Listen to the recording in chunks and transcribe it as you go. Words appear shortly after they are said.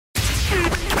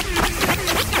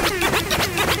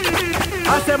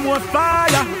say more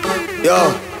fire.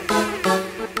 Yo,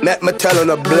 let me tell on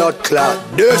a blood clot.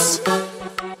 This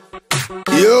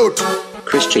youth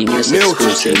Christian music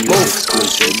exclusive.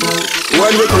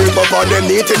 When we creep up on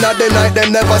them eating at the night,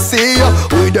 them never see ya.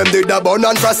 We them did the bun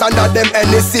and frost and that them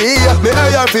NEC. Me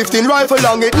AR-15 rifle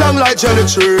long, it long like jelly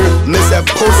tree. Me say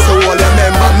pussy all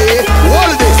remember me.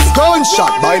 Hold this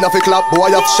gunshot, buy enough a clap,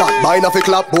 boy have shot. Buy enough a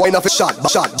clap, boy enough a shot.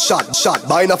 Shot.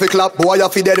 Buy enough a clap, boy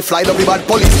have dead. Fly up the bad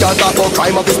police can't talk about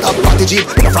crime of the stop. Strategy,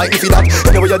 no frighten for that.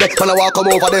 Anyway you're dead, man I walk come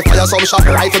over there, fire some shot.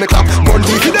 Rifle me clap, gun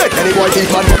teeth you dead. Any boy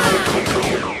teeth man.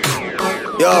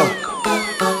 Yo,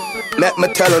 let me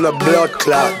tell on a blood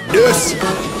clot. This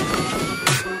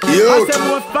youth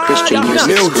Christian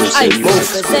music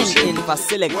representing for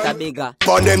Selecta Bigga.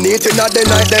 On them eating at the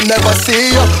night, them never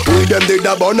see ya. We them did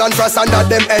the bun and frost and that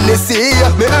them NEC.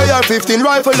 Me AR-15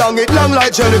 rifle long, it long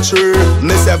like jelly tree.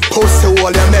 Me say pussy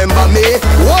all remember me.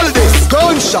 Hold this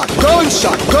gunshot.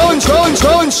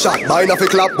 Buy enough a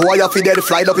clap, boy have dead.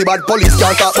 Fly up the bad police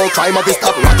can't talk about crime of the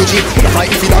stop. Strategy, no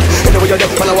frighten for that. Anyway you're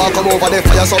dead, man I walk come over there,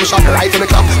 fire some shot. Rifle me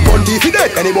clap, gun teeth you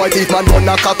dead. Any boy teeth man run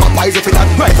a cop, pies if you that.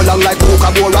 Rifle long like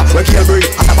Popcaan. We can't breathe,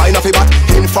 as a buying off a bat.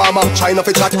 Informer, China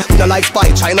fi chat. We no like spy,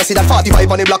 China see that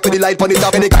 45 on the block with the light on the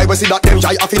top. Any guy we see that, them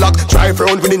J.O.P lock. Drive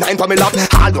round with the 9 on me lap.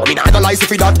 Although me not analyze if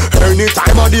we that. Any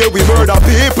time of day we murder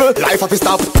people. Life of a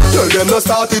stop. Tell them no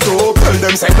start it up. Tell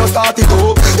them say no start it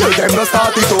up. Tell them no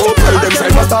start it up. Tell them say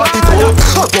no start it up.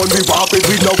 Up when we walk with,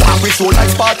 we no walk with so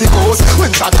like particles. When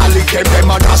shot a lick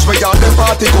them a dash for y'all them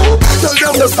particle. Tell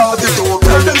them no start it up.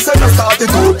 Tell them say no start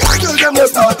it up. Tell them no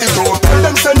start it up. Tell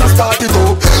them say no start it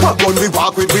up. Up when we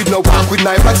walk with, no walk with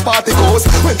knife like particles.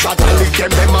 When shot a lick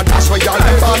them a dash for y'all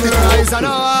them particles.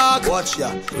 Watch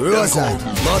ya, roadside,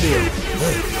 mobile.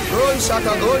 Gunshot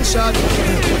a gunshot.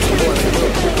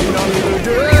 In a middle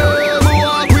day, me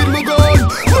walk with me gun.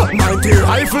 90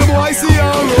 rifle boy see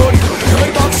a run.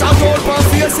 Head back shot out and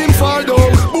face him fall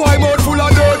down. Boy mouth full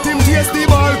of dirt, him taste the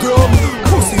ball crumb.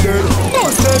 Pussy dead,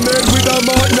 bust them head with a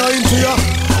Mark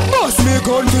 90. Bust me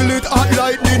gun till it hot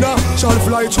like dinner. Shall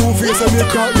fly through face and me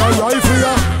crack the rifle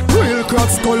ya. Real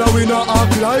cracks color we not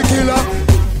act like killer.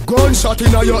 Gunshot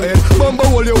inna your head, bumbo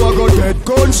hole you a go dead.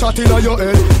 Gunshot inna your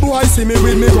head, boy see me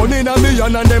with me gun inna me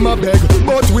hand and them a beg.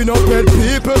 But we no pet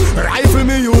people, rifle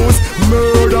me use,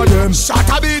 murder them. Shot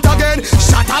a beat again,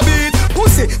 shot a beat.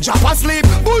 Pussy, drop asleep,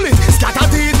 bullet, scatter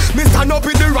teeth. Me stand up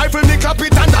with the rifle, me clap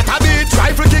it and that a beat.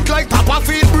 Rifle kick like papa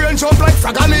feet, brain jump like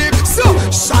frog a leap. So,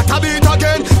 shot a beat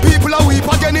again, people a weep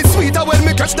again. It's sweeter when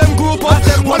me catch them group up.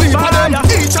 One heap of them,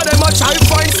 each of them a try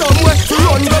find somewhere to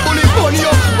run the bullet, burn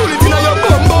you, bullet inna your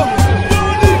bumbo.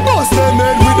 Bust them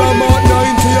head with a Mark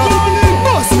 90.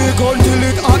 Bust me gun till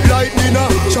it hot like dinner.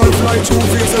 Shall fly through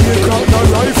face and me crack the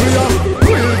rifle ya.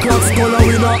 Real cracks color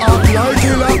we not act like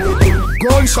killer.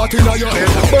 Gunshot inna your head,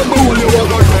 bumbo hole you a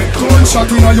gun dead.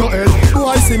 Gunshot inna your head,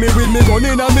 boy see me with me gun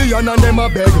inna me hand and them a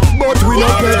beg. But we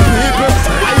not pet people,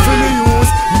 rifle me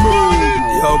use.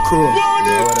 Yo crew,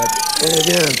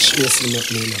 yeah, chasing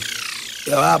me.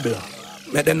 Yo Ablo.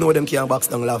 Make them know them can't box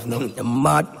down laugh now. Them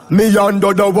mad. Me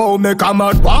under the wall make a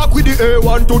mad. Walk with the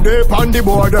A1 today on the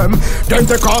board them. Then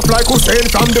take off like Hussein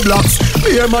from the blocks.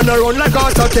 Be a man a run like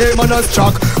a saute man a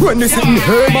shock. When they sitting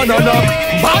here man a knock.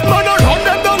 Bad man a run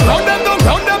them down, run them down,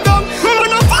 run them down.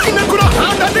 Man a find them coulda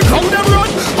hand and the ground them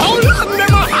run. How long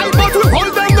them a high but we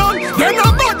hold them down. Them a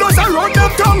bad does a run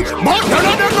them down. But none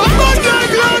of them not bad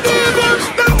like glad evil.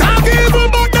 Them talk evil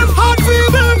but them heart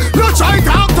feeble. No try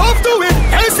talk tough to it.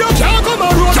 Else you can't come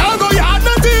around. Can't go yard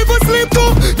not even sleep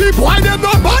too. The boy them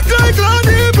not bad like glad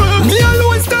evil. Me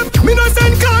alone step, me no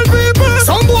send call people.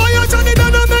 Some boy a Johnny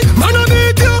that a make man a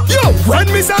meet you. Yo, when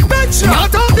me say bitch,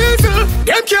 not on diesel.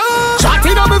 Them can't shot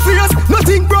in on me face.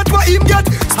 Nothing brought what him get.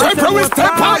 Step from a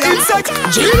step on insect.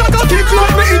 G like a kick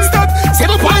like me in step.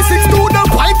 7.62 them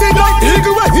pointing like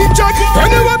eagle with him check.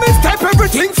 Anyway me step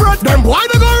everything front. Them boy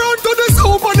they go round to the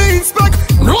soup and the inspect.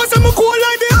 No some cool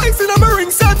like the ice in a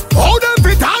ring set. How them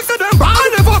fit answer them bad. I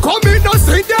never come in no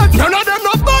see that. None of them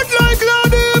not bad like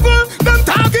glad evil. Them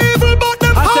talk evil but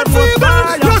them heart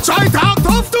feeble. You try talk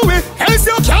tough to it. Else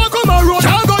you can't come around.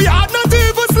 Can't go yard not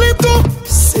even sleep too.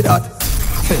 See that?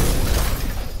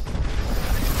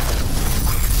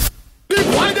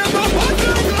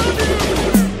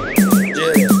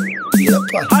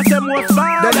 I said more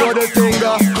fire. Them know the thing,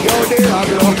 yo,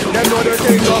 DEABLO. Them know know the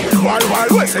thing go.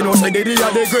 Wild West, you know say the day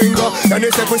of the gringo. And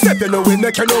if we step, you know we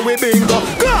make, you know we bingo.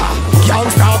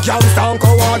 Gangsta,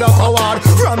 coward.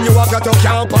 From you I got to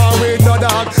camp on with no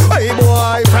dog. Hey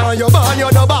boy, from your band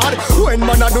you're no bad. When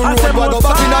man a do road, we go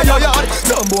back in your yard.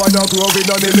 Some boy no grow up in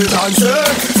a militancy.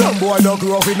 Some boy no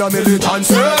grow up in a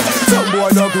militancy. Some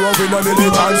boy no grow up in a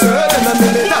militancy. In a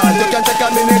militant, you can take a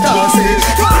minute and see.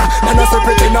 Man a step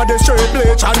it in a the street,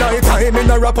 bleach and night time. In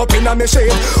a wrap up in a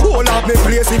machine. Hold up me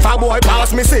place if a boy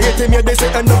pass me see it. He made this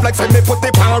end up like say me put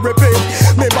the pan repeat.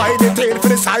 Me buy the tail for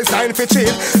the size line for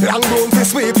cheap. Long room for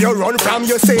sweep, you run from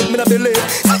your seat. Me no believe.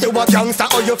 Say you a gangster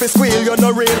or you fi squeal, you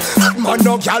no real. Man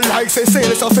no girl like say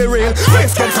sales so fi real.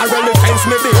 Race get a really fence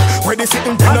me deal. Where the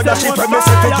sitting down of the shit when me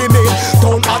say fi give me.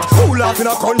 Don't act who laugh in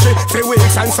a country for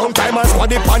weeks and sometime I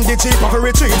squad it on the cheap of a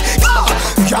retreat.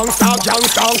 Gangster,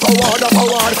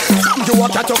 coward. You a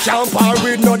cat to camp or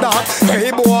with no dog.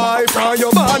 Hey boy, from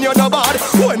your man you no bad.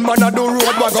 When man a do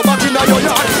road, we go back in your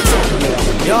yard.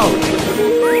 Yo,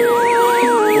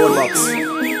 Roadbox.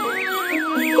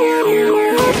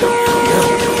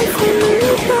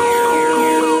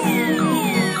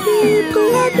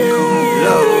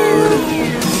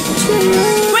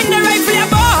 When the rifle a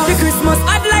ball, the Christmas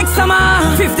hot like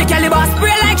summer. 50 caliber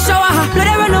spray like shower. Blood a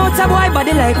run out a boy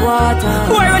body like water.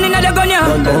 Boy running at the gun ya.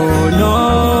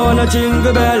 Oh no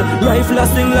jingle bell. Rifle a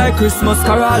sing like Christmas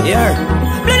carol. Yeah.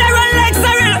 Blood a run like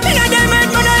sorrel. Inna them head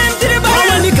man a empty the barrel.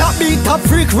 When the cop beat up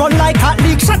freak run like hot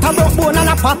leak. Shut a broke bone and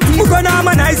a pop teeth. We gonna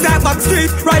harmonize that back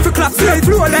street. Rifle clap straight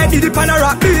flow like Diddy pan a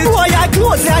rock beat. Boy I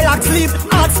close I like sleep.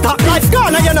 Hard stop life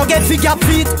gone and you no get figure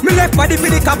feet. Me left body for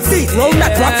the cop seat. Round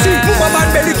that rock sheet. Move a man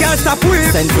belly can't stop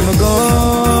with. Send to my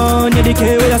gun. You the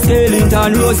K with a scaling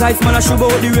town. Rose ice man a shoot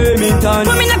out the Remington.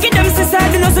 When me knock it them sister.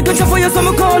 You know secret for you so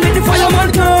me call it the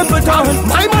fireman Templeton.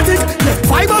 My Matic.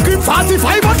 5 grip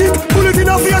 45 kick. Bullet in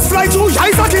a face fly through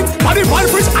eyes a kick. Body ball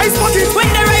fresh ice bucket. When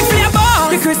the rifle a ball.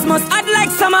 The Christmas hot like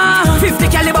summer. 50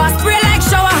 caliber spray like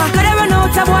shower. Gotta run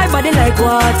out a boy body like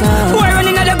water. Boy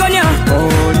running at the gun ya.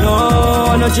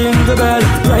 Oh no jingle bell.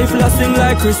 Rifle a sing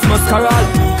like Christmas carol.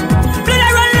 Blood a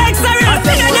run like sorrel.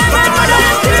 Finger them and mother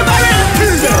empty the barrel.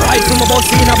 Rifle my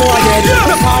boss in a boy head.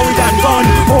 No power with that gun.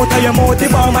 Out of your mouth the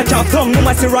bomb a chop tongue. No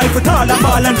matter rifle tall and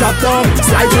ball and drop down.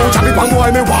 Slide through chop it and boy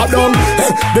me walk down.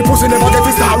 The pussy never get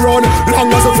to start run.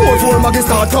 Long as a 4-4 maggie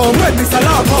start come. When this a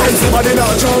laugh when somebody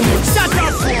not jump. Shut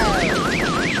up.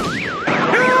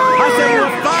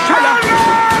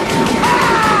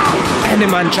 Any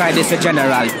man try this a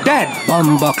general dead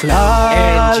bumbuckler.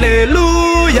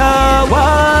 Hallelujah,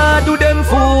 why do them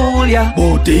fool ya?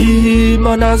 But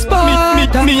demon has bad.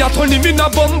 Me a turn him in a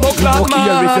bumbuckler. Look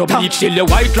here if you bleach till you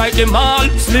white like the mall.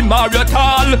 Slim or you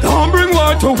tall. Don't bring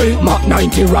war to me. Mark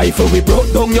 90 rifle we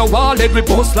broke down your wall. Head we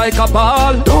bust like a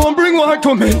ball. Don't bring war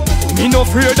to me. Me no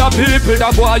afraid of people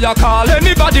that boy you call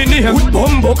anybody name. Put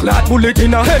bumbuckler bullet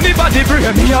in a anybody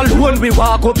brain. Me alone we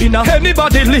walk up in a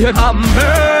anybody lane. I'm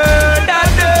murdered.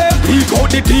 He got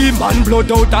the demon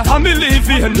blood out of family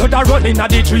vein. Blood a running at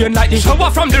the drain like the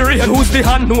shower from the rain. Who's the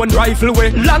unknown rifle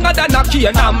way? Longer than a key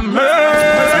and I'm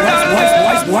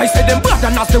murdered. Why say them blood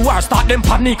and as the war start them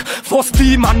panic. First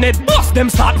demon head bust them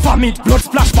start vomit. Blood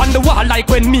splash on the wall like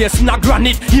when mason a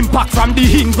granite. Impact from the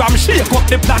Ingram shake up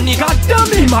the planet. God damn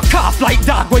it, him a cough like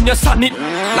that when you sun it.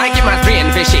 Like him a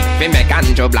train fishy. We make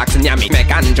Anjo blacks and yummy.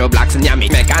 Make Anjo blacks and yummy.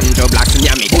 Make Anjo blacks and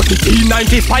yummy. But the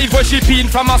T95 where she been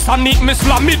from a sonic. Me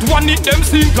slam it one it them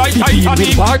sink like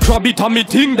Titanic. Bar crab it and me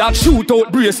ting that. Shoot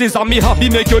out braces and me happy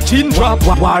make your chin drop.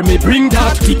 War me bring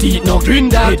that. Titi no grin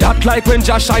that. That like when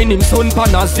Josh shine him sun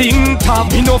pan a zing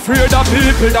top. Me no afraid of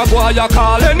people that boy you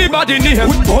call anybody name.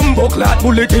 Put bumbuckler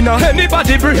bullet in a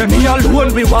anybody brain. Me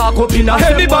alone we walk up in a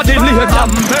anybody lane. I'm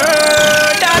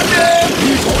murdered them.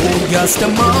 Oh yes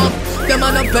them up. Them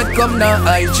on a bed come now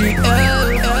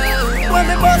IGL. When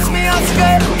me bust me a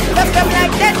skirt. Left them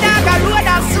like dead dog a road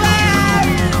I swear.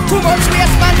 Too much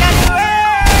waste man and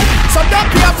work. So don't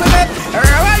be up with me.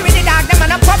 Roll with the dog, them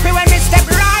and a puppy when me step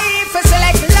right. For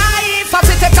select life. Have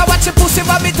to take a watch your pussy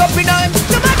bob it up in him.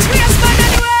 Too much waste man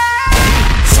and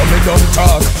work. So me don't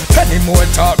talk. Any more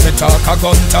talk, me talk a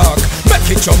gun talk.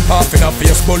 Make it jump off in a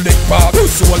face bullet park. You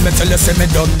see what me tell you say me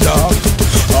done dog.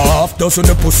 Half dozen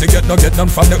the pussy get none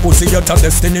from the Uzi. You're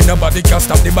destiny, nobody can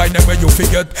stop the mind where you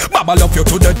forget. Mama love you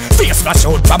to death. Face flash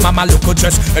out, but mama look good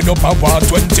dress. End up a war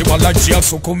 21 like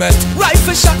J.O.P.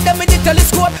 Rifle shot them with the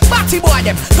telescope. Party boy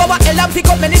them. Go a hell and pick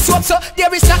up many soap. So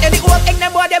there is not any old egg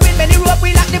them boy them in many rope.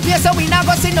 We lock the place so we not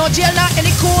go see no jail, not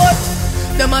any court.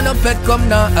 Them on a bed come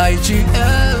now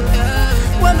IGL.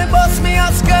 When me bust me a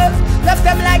skirt. Left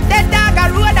them like dead dog a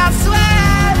road I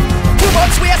swear. Too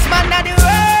much waste man of the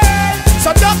world. So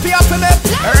DUPPY up for me.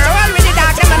 Roll with the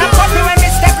dog, them and a puppy when we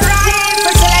step right. For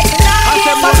select the line.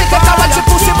 Bobby take a watch your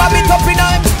pussy, Bobby top in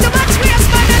on. The match we have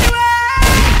spun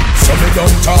anyway. So me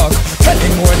don't talk, any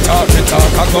more talk, me talk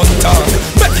a gun talk.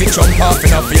 Make it jump off in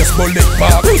a face bullet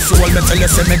park. Pussy will me tell you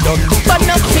say me done. But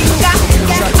nothing got,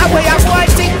 away a boy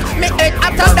thing. Me head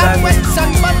after that when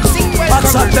sun but sing well.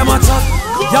 Attack them a chat,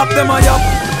 yap them a yap.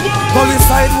 Police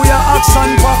side we a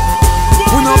action pack.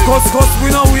 We no cuss, we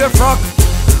no wear frock.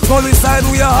 Police side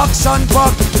we a action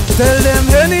pack. Tell them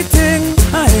anything,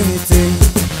 anything.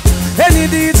 Any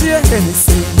DJ, any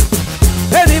sing.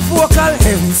 Any vocal,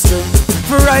 any string.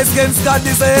 For rise against God,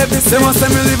 this a heavy sin. They must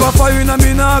say me live a fire and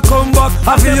me nah come back.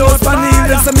 Happy house and him,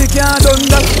 them say me can't done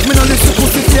that. Me no listen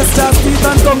pussy face, start teeth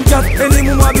and tongue cat. Any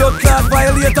mama blood clot,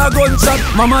 violate a gunshot.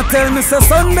 Mama tell me say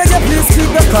son, beg you please keep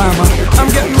the karma.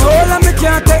 I'm getting old and me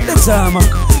can't take the drama.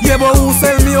 Yeah, but who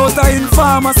sell me out a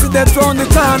informer? See that round the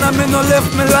corner, me no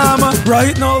left me llama.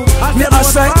 Right now, me a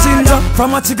strike ginger.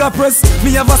 From a chica press,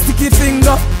 me have a sticky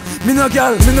finger. Me no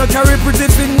gal, me no carry pretty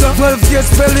finger. 12 gauge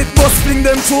spell it, bust fling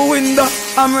them through window.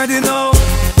 I'm ready now.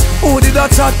 Who did that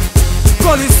chat?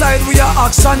 Gully side we are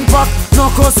action pack.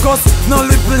 No cuss, no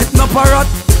lip, no parrot.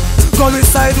 Gully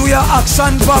side we are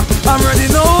action pack. I'm ready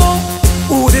now.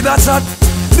 Who did that chat?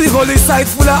 The gully side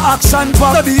full of action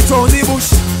pack. No beat on the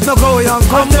bush, no go and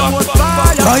come back.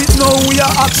 Right now we are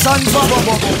action pack.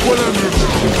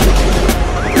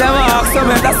 Never ask to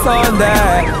make that sound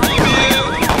there.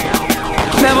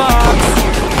 Never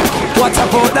ask, what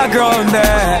about the ground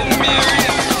there?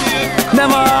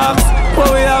 Never ask,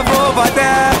 what we have over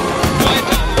there?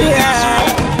 Yeah.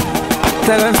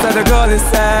 Tell them say the girl is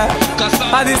there.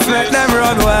 And this make them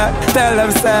run where. Tell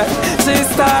them say,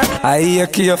 G-Star, I hear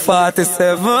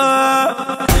K47.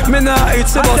 Me nah eat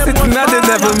you, but sitting at the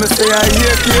devil. Me say I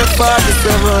hear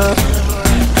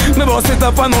K47. Me boss it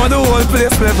up and know the whole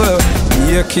place level.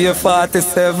 Hear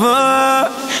K47.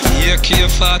 Hear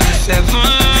K47.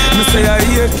 Me say I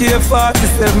hear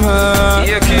K47.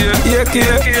 Hear K.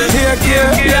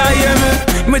 Yeah, hear me.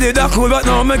 Me did that cool, but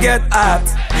now me get hot.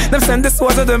 Them send this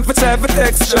water them for try for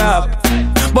take strap.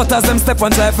 But as them step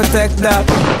on try for take that,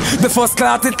 the first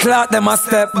clot it clot, them a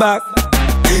step back.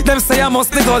 Them say I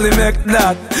must the gully make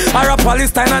that. Or a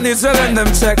Palestine and Israel and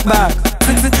them check back.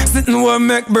 Sitting where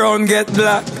make brown get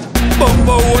black.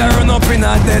 Bumbo I run up in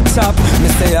a dead chop. Me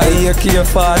say I hear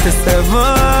K47.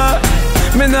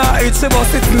 Me nah eat you, but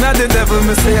sitting at the devil.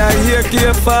 Me say I hear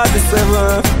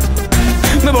K47.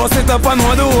 Me boss it up and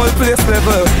know the whole place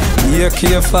level. Hear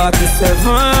K47.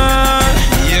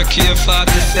 Hear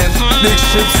K47. Big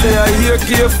ship say I hear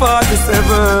K47.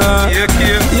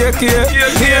 Hear K.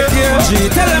 G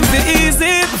tell them be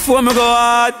easy before me go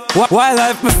hard. Why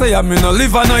life me say I me no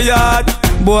live on no yard.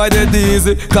 Boy dead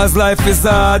easy, cause life is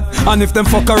hard. And if them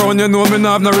fuck around you know me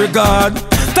no have no regard.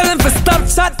 Tell them to stop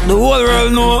chat, the whole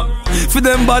world know. For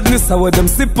them badness, I wear them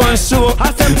sip and show.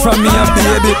 From me a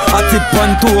baby, a tip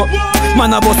and toe.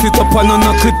 Man a bust it up and on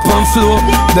a clip and flow.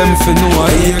 Them fi know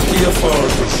I hear K4.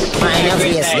 Mind your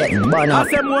face get burn up.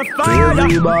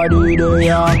 Everybody there, the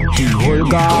whole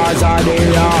Gaza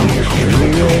there.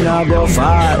 We ain't go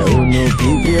far. Who no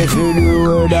people feel the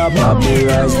word of Bobby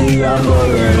rise the young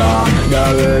gorilla.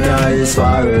 The word is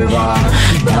forever.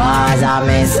 Gaza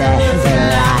me say feel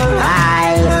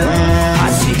alive.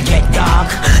 As it get dark,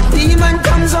 Demon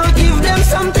comes out, give them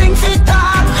something fit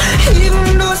talk.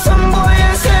 Even though some boy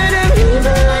say them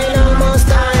evil, I know most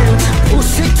time.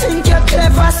 Pussy think you're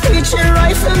clever, screeching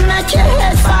rifle make your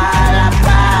head fall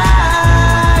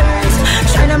apart.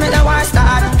 Tryna make the war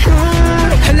start.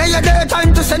 And now you're there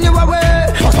time to send you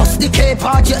away. Bust the cape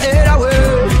out your head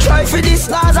away. Try for this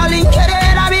Gaza link your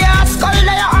head. I be a skull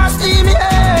there, your ass steam your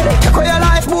head. Take away your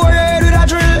life, boy, head with a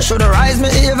drill. Shoulda rise me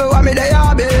evil, what me they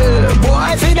are bill.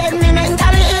 Boy, if you dead me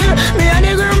mentally ill. Me and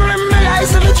the grim remember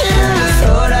lies of a kill.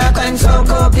 So dark and so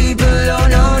cold, people don't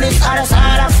know this other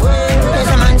side of world. There's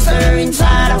a monster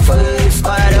inside of world.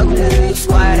 Squad of glue,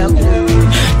 squad of glue.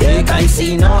 They can't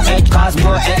see no head cause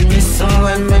more head missing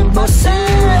when me bust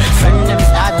it. Friend them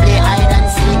start play hide and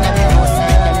seek them bust it.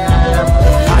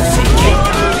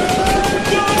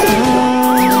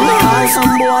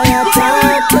 Some boy a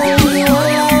talk to me,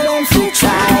 all them fi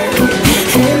try.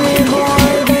 Any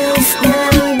boy this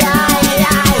them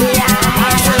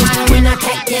die. We no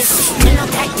take this, we no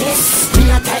take this, we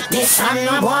no take this, I'm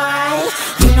no boy.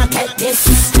 We no take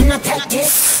this, we no take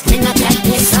this, we no take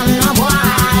this, I'm no boy.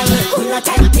 We no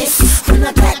take this, we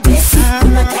no take this, we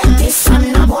no take this,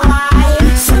 I'm no boy.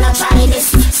 So no try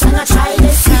this, so no try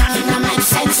this. It no make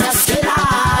sense, just kill all.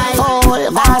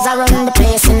 Gaza run the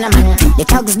place in the man. The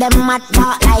thugs them mad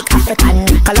talk like African.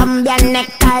 Colombian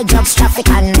necktie, drugs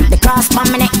trafficking. The cross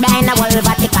bomb my neck behind the whole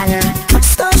Vatican.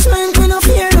 Starshman, we no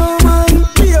fear no man.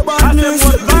 Be a badness,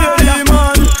 be a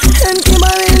man. Empty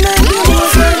marine and you know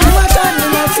say never turn me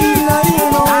no feel like you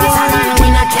know. We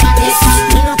no take this,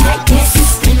 we no take this,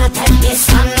 we no take this,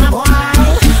 I'm no boy.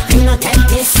 We no take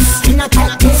this, we no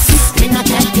take this, we no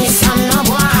take this, I'm no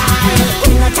boy.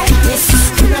 We no take this,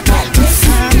 we no take this,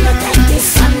 we no take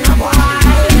this, I'm no boy.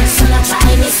 So no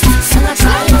try this, so no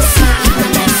try this. It no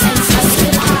make sense, just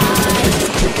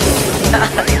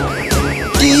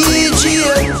DJ,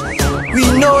 we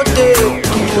know the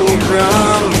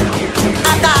program.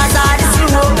 A Gaza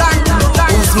slogan,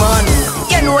 Usman.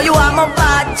 You know you are my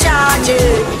bad charge.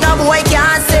 No boy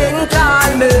can't sing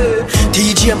call me.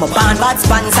 DJ my band bad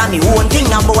sponsor me one thing.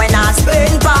 No boy not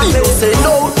spend for me. Say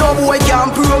no boy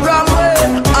can't program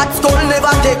me. At school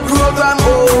never take program.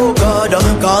 Oh God,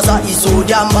 Gaza is so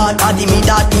damn mad. Adimi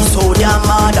that is so damn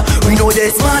mad. We know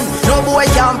this man. No boy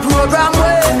can't program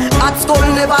me. At school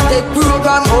never take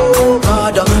program. Oh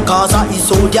God, Gaza is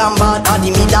so damn mad.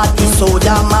 Adimi that is so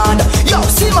damn mad. Yo,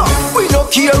 Sima, we no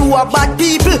care who are bad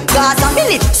people. Gaza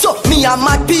millet, so me a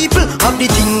mad people. Have the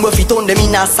thing where fit on them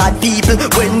in a sad people.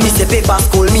 When me say paper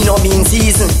school, me no mean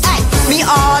season. Ay, me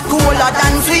heart cooler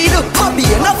than sweet. My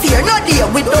beer no fear, no dear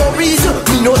with no reason.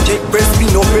 Me no take breast,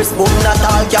 me no breast, but not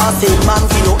all can't say man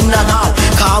fi nothing at all.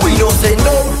 Cause we no say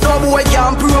no boy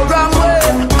can't program way.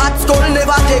 At school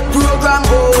never take program.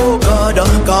 Oh God,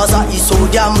 Gaza is so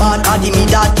damn mad. Adimi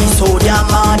that is so damn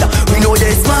mad. We know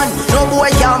this man, no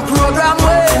boy can't program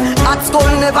way. At school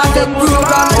never take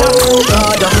program. Oh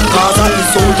God, Gaza is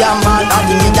so damn mad.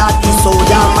 Adimi that is so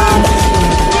damn mad.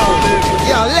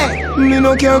 Yeah, me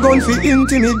no care gun fi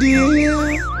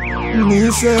intimidate. Me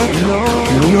say no.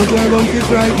 Me no care gun fi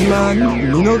frighten man.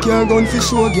 Me no care gun fi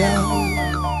show girl.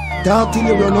 Talk till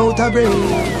you run out of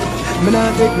breath. Me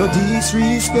not take no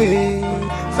disrespect.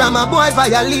 From a boy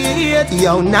violate,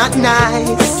 yo not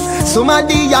nice.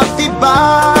 Somebody have to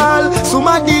ball,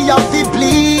 somebody have to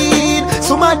bleed,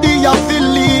 somebody have to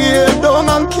lay down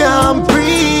and can't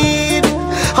breathe.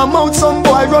 I'm out, some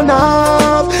boy run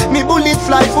off, me bullet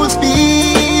fly full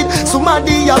speed.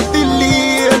 Somebody have to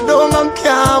lay down and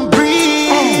can't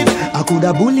breathe. I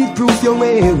coulda bulletproof you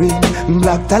wearing,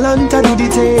 Black Talanta do the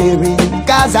tearing.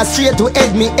 Gaza straight to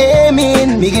head me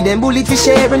aiming, me give them bullet for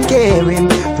sharing caring.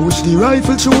 Push the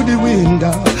rifle through the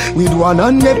window, with one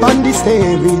hand up on the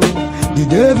steering. The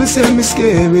devil say me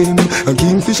scare him, and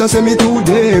Kingfisher say me too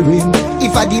daring.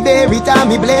 If I the bear it, I'm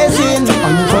me blazing,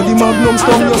 and if I the magnums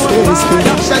come your space spin.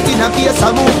 Shot in a face,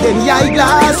 I move them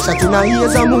eyeglass. Shot in a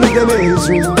ears, I move them haze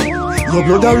ring. Your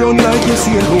blood a run like you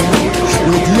see home.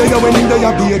 Wait till you when in there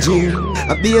you be a dream.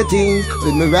 I be a thing,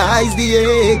 with me rise the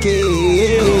AK.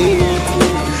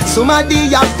 Somebody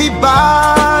have to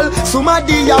ball,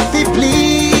 somebody have to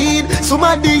bleed,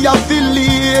 somebody have to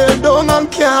lay down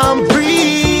and can't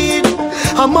breathe.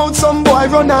 I'm out, some boy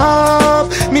run up,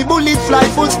 me bullet fly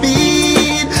full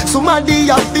speed. Somebody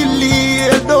have to lay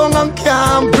down and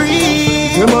can't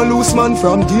breathe. Them a loose man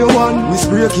from day one. We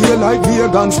spray kill like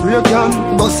vegan spray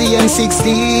can. Bossy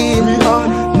M16,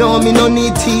 no me no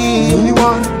need tea.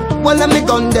 Anyone. Well, let me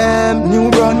gun them, new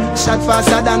run. Shot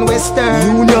faster than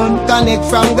Western Union. Connect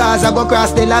from Gaza, go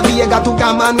cross the La Vega to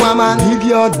Kaman Waman. Big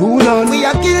yard Boonan. We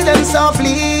a kill them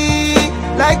softly,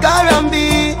 like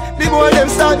R&B. The boy them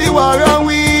start the war and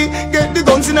we get the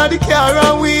guns in the car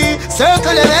and we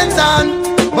circle the lens and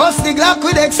bust the Glock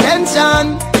with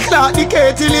extension. Clock the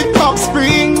K till it pop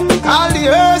spring. All the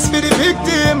earth for the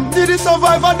victim. Did the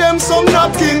survivor them some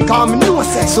napkin? Come no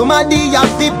say. Somebody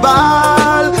have to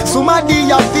ball,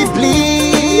 somebody have to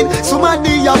bleed,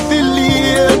 somebody have to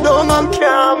lay down and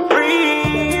can't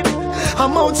breathe.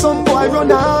 I'm out, some boy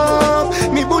run up,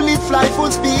 me bullet fly full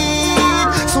speed.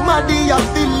 Somebody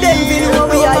have to lay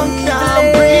down and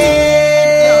can't breathe.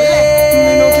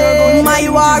 My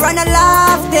war on a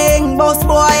laugh thing, boss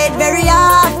boy it very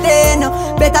often.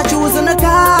 Better choose on a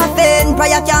coffin,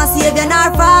 prayer can't save you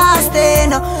nor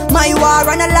fasting. My war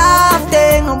on a laugh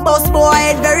thing, boss boy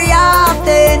it very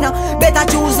often. Better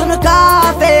choose on a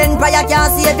coffin, prayer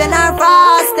can't save you nor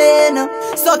fasting.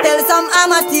 So tell some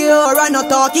amateur and no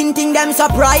talking thing them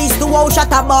surprised to how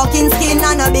shot a barking skin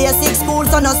and a basic school.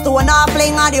 So no stone or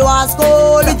fling at the war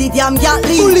school. With it yam can't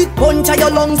leave. Bullet punch at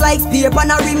your lungs like spear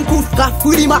pan a rim coof cough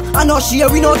with him. And no share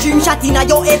we no dream shot in a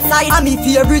your head side. And me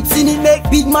favorite scene it make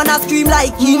big man a scream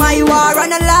like him. My war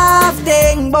on a laugh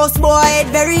thing, boss boy it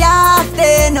very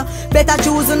often. Better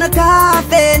choose on a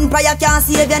coffin, prayer can't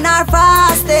save you nor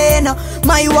fasting.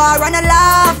 My war and a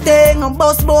laughing,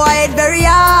 boss boy it very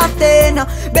often.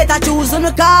 Better choose on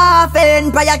the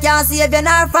coffin, prayer can't save you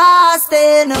nor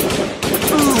fasting.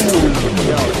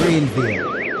 Yo,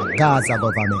 Greenville, Gaza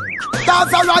government.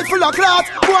 Gaza rifle a clot,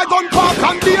 boy gun park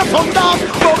and be a come down.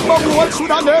 Bumbo roll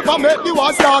shoulda never make the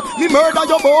war start. Me murder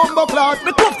your bumbo clot.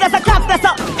 Me cook that's a clap that's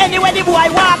up. Anywhere the boy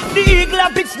walk, the eagle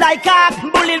a bitch like cock.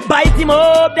 Bullet bite him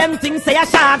up, them things say a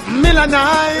shark.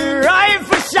 Milanine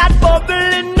Rifle shot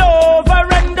bubbling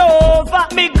over and over.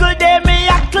 Me good day me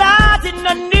a clot, it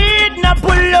no need no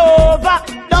pull over.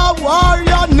 The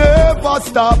warrior never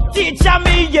stop. Teacher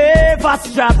me ever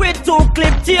strap with 2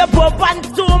 clip tape up and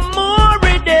 2 more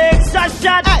with extra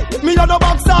shot. Hey, me a no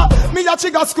boxer, me a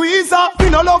chigga squeezer. Me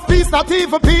no love peace, not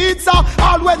even pizza.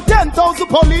 All when 10,000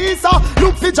 police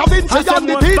look for Vinci and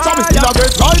the teacher. Me still a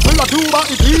get rifle a do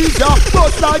what it is, yeah.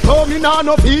 Just like how me nah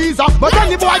no visa. But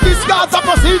any boy discards a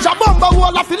procedure. Bumbo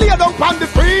wall a fillet down pan the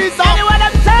freezer. Anyone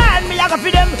them turn me a go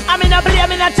for them. I mean a play,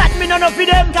 me a chat, me no for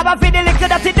them. Cover for the liquor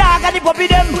that the dog and the puppy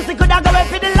them. Pussy coulda go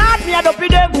for the lad, me a do for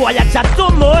them. Boy a chat too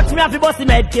much, me a fi bust him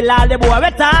head. Kill all the boy we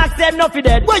talk, them no for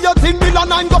dead. Where you think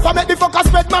Milanine go for make the fucker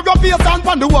spread my rub face and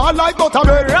pan the wall like butter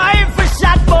bread. Rifle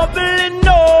shot bubbling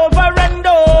over and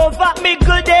over. Me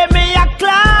good day, me a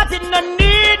clot, it no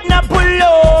need no pull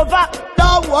over. The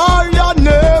warrior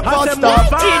never stop.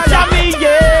 Teacher me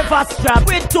ever strap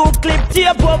with 2 clip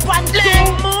tape up and 2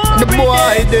 more. The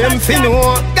boy them fi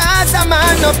know Gaza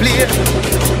man no play.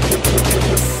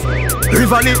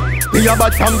 Rivali, me a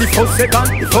bad from the first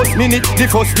second, the first minute, the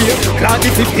first year. Clad the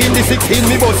 15, the 16,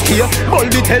 me bust here.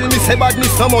 Boldy tell me say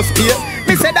badness no must pay.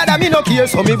 Me say that me no care,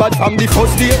 so me bad from the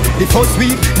first day, the first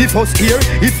week, the first year.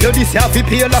 If you this half you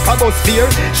pay like a bus fear.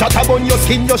 Shut up on your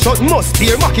skin, your shot must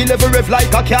tear. Mackie level rev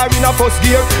like a car in a first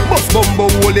gear. Bus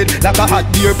bumbo hold it like a hot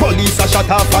beer. Police a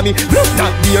shut off for me, look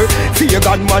not dear. Fear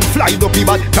gunman fly up the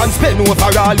bad. Can spend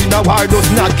overall in a war does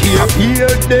not care.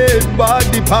 Here dead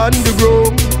body on the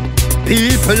ground.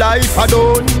 People life a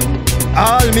done.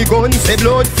 All me guns say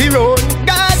blood fi run.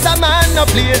 Gaza man no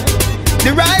play.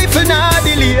 The rifle nah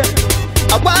delay.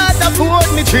 I water food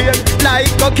me train. Like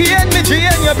cocaine me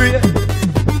drain your brain.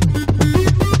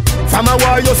 From a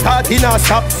war you start in a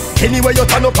stop. Anyway you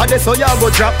turn up a so you go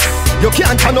drop. You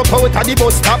can't turn up out at the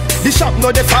bus stop. The shop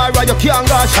no the far you can't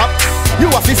go shop. You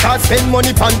have to start spend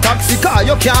money pan taxi car.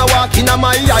 You can't walk in a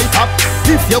my high top.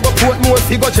 If you go put more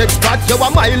figure check spot. You a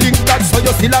my link that so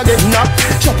you still a get knocked.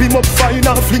 Chop him up fine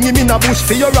and fling him in a bush.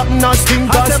 For your rotten and sting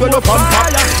gas when up and pop.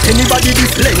 Anybody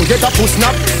this lane get a push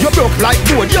snap. You broke like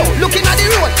board. Yo looking at the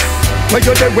road. Where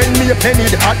you there when me a penny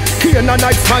hot. Kane and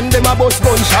Knights man them a bust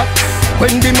gunshot.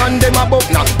 When the man them a buck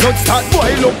knock. Blood start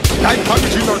boil up like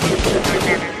original.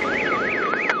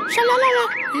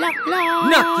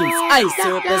 Knockings, ice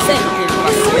representing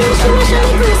for Wish you a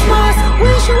Shelly Christmas.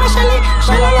 Wish you a Shelly.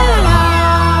 Sha-la-la-la-la.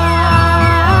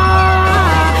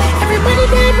 Everybody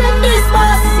dead when this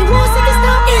bus. You won't see this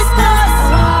now is us.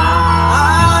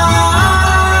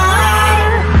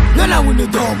 None of you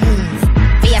don't move.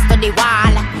 Face to the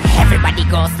wall. Everybody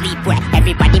go sleep where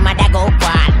everybody mother go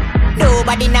ball.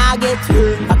 Nobody now get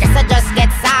through. I guess I just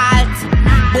get salt.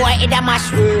 Boy in a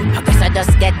mushroom. I guess I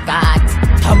just get caught.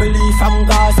 Tommylee from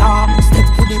Gaza, step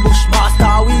to the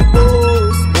bushmaster, we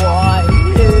boast, boy,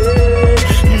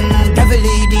 yeah.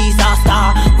 Devilly disaster,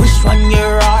 which one you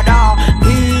rather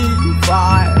be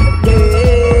fire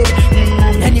dead?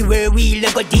 Anywhere we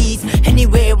lego these,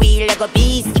 anywhere we lego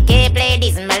peace. You can't play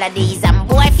these melodies, and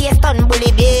boy face turn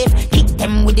bully beef. Kick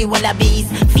them with the wallabies,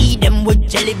 feed them with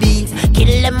jelly beans.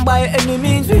 Kill them by any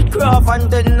means with craft and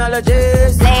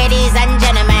technologies. Ladies and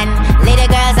gentlemen, little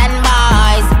girls and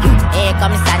boys, here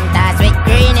comes Santas with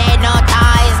grenade, no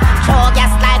toys. Show gas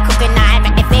like cooking oil,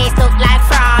 make the face look like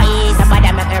fries.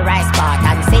 Somebody make a rice pot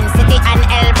and Sin City and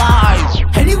Elboy.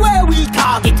 Anywhere we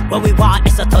target, when we want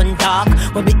is a ton dark.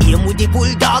 When we aim with the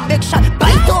bulldog, big shot,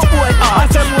 bite up boy hard.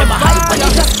 Them a hype when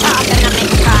you just talk and I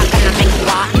make talk and I make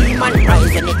walk. Man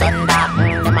rise when it turn dark,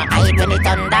 them a hype when it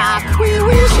turn dark. We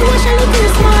wish you a Shelly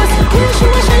Christmas. Wish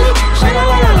you a Shelly.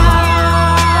 Sha-la-la-la-la.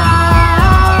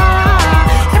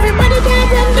 Everybody dead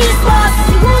when this bus.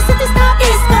 You won't see this now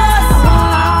is us.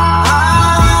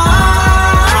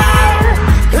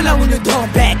 You know when you don't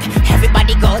beg,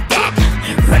 Everybody go dead.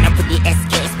 Run up with the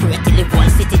SK spray till the whole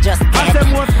city just dead.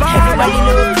 Everybody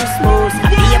know Christmas. I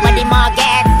be about the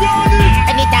market.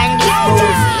 Anytime this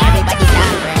moves, everybody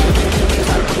down.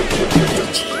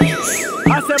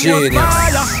 Genius.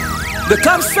 The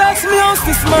cops search me house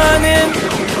this morning.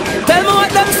 Tell me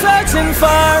what them searching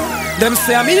for. Them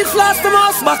say I'm in flash the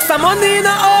most box of money in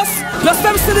a house. Plus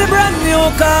them see the brand new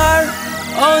car.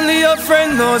 Only your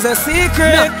friend knows a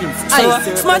secret. So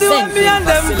somebody want me and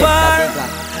them far,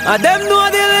 and them know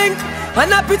the link.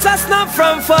 And a picture snap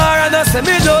from far, and I say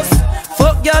me just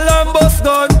fuck girl and bust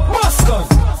gun.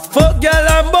 Fuck girl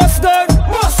and bust gun.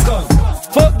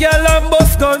 Fuck girl and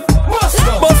bust gun.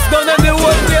 Bust gun and the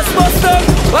whole place bust gun.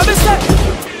 What me say?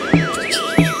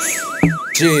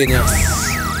 Genius.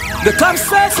 The cops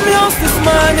searched me house this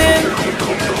morning.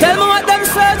 Tell me what them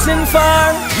searching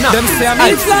for. Them say I'm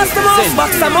in lost the most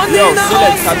box of money in the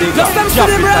house. Just them see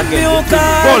the brand new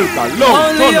car.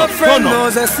 Only your friend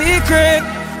knows a secret.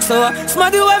 So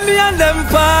somebody want me and them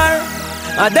far,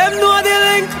 and them know the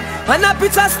link. And a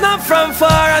picture snap from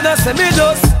far, and I say me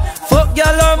just fuck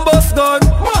girl and bust gun.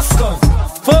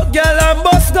 Fuck girl and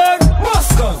bust gun.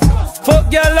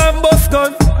 Fuck girl and bust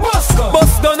gun.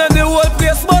 Bust gun and the whole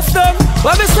place bust gun.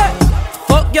 What me say?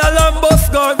 Fuck girl and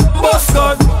bust gun. Bust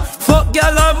gun. Fuck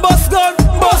girl and bust gun.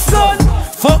 Bust gun.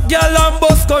 Fuck girl and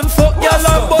bust gun. Fuck girl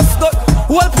and bust gun.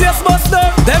 Whole place bust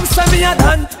gun. Them say me a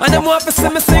done, and them want to see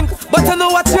me sing. But I know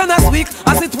what you're not weak,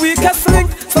 as it weakest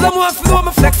link. So them want to know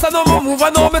me flex, I know me move, I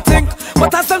know me think.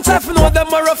 But as them try to know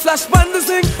them are a flash band to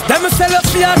sing. Them me sell up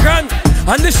for a grand,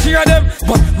 and they share them.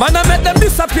 But man I make them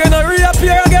disappear and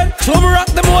reappear again. Show me rock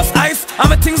the most ice, and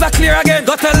my things are clear again.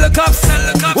 Go tell the cops,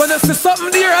 when you see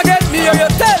something there again, me or you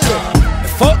tell them.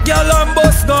 Fuck y'all and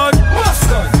bust gun.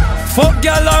 Fuck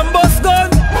y'all and bust gun.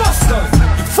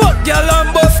 Fuck y'all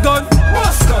and bust gun.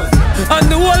 And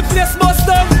the whole place bust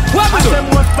gun. What we do?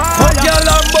 Fuck y'all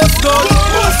and bust gun.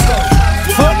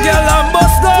 Fuck y'all and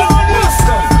bust gun.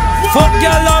 Fuck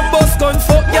y'all and bust gun.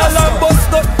 Fuck y'all and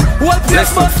bust gun. Whole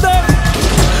place bust gun.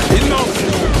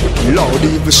 Loud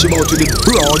evil, she out to the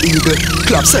broad eagle.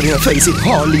 Clap set in your face, it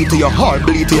hard lead to your heart,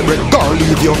 bleed to your breath, gone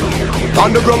leave you.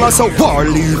 On the ground as a war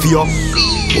leave you.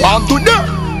 Walk to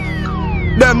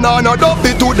them. Them now not up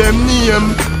it to them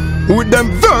name. With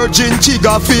them virgin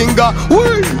jigger finger.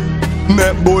 Whee!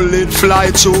 Make bullet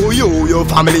fly through you. Your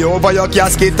family over your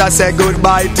casket I say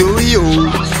goodbye to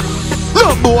you.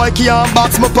 No boy can't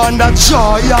box me on that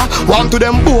joy. One to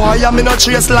them boy, me no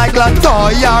trace like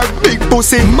Latoya. Big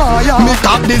pussy Maya, me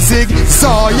tap the zig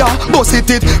Zaya. Bust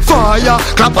it fire,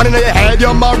 clap on in your head,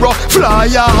 your marrow fly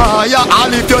higher.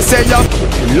 All if you say ya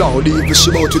loud evil,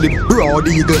 she out to the broad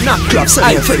eagle. Clap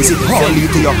say your face, it hard lead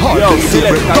to your heart. Leave you,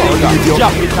 break down, leave you.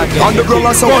 On the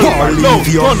ground as a hard leave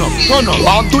you.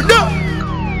 One to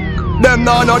them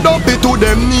now no dump it to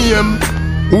them name.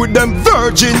 With them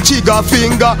virgin jigger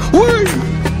finger. Whee!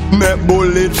 Make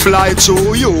bullet fly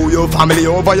through you. Your family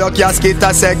over your casket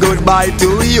I say goodbye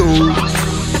to you.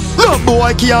 No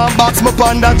boy can't box me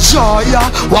on that joy.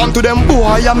 One to them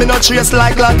boy, me no trace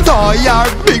like Latoya.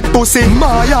 Big pussy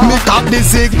Maya, me tap the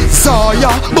zig Zaya.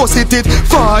 Bust it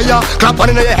fire, clap on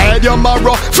in your head, your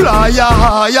marrow fly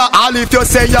higher. All if you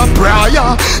say your prayer,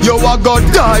 you a god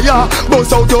die.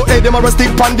 Bust out your head, them a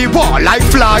stick on the wall like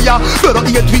flyer. Brother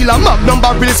 8-wheeler magnum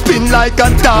barrel spin like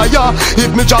a tire.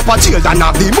 If me drop a child and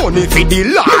have the money for the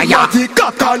liar. The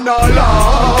cock and a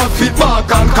laugh, it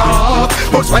back and cough.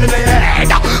 Bust one in the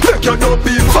head, make you no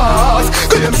be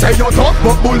fast. Claim say you tough,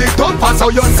 but bullet don't pass how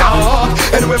you soft.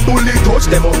 And when bullet touch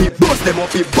them up, it bust them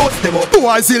up, it bust them up.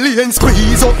 Boys alien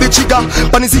squeeze up the trigger,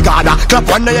 pan is cigada. Clap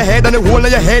one on your head and the whole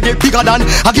of your head is bigger than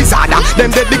a gizzard.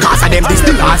 Them dead because of them, this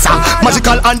the answer.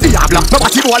 Magical and Diablo,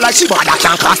 nobody boy like Shibada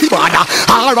can't cross the border.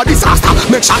 Or a disaster,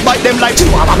 make shot bite them like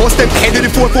Chihuahua. Bust them head in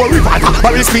the 4-4 revolver.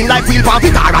 Barrel spin like wheel pump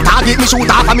guitar. Target me shoot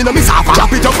off and me no miss off.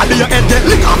 Drop it up and your head get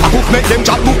lick off. Hook make them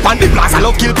drop book on the blast. I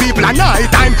love kill people at night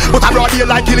time, but I broad here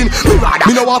like killing me rather.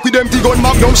 Me no walk with them T-gun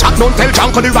magnum shot. Don't tell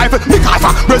junk on the rifle, me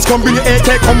carver. Breast come bring the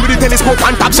AK, come with the telescope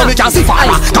and tap so me can see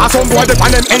fire. Cause some boy they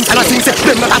pan them ends and I think say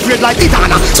them not afraid like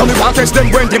Itana. So me want catch them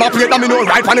when them afraid and me know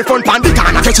right on the front pan the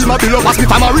corner. Catch him a below pass me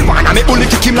for marijuana. Me only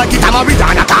kick him like it a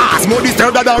Maridana. Cause more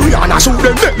disturbed than Rihanna. Shoot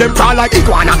them, make them crawl like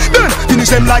iguana. Then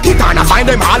finish them like Itana. Find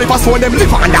them all if I phone them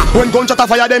live under. When gunshot a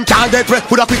fire them can't get wet.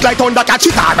 Put a quick like thunder catch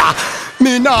it harder.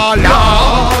 Me nah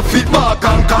laugh, it back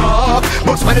and cough.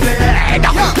 Bust when in the head,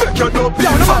 make you no be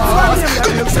fast.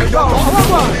 Claim say you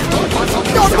don't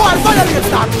yo, boy, violate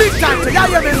that, big time, you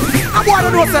hear me? I'm going to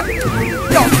know, say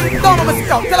yo, down on me,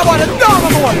 yo, tell about it, down on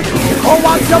me. Oh,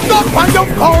 once you're up and you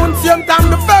pound, same time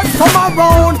the feds come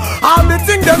around. All the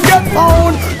things them get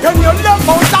found, then you left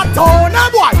out that town. Hey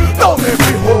boy, don't make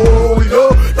me hold you,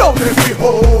 don't make me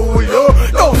hold you,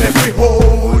 don't make me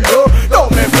hold you, don't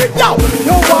make me, yo,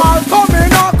 you all come in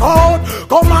a coat,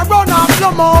 come and run off the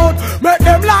mouth, make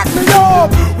them lock me up.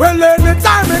 Well,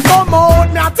 anytime me come out,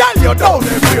 me I tell you, don't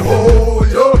make me hold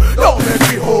you, don't make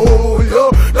me hold you,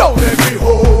 don't make me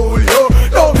hold you,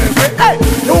 don't make me, hey,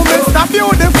 you Mr.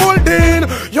 Beautiful Dean,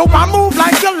 you can move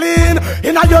like you lean,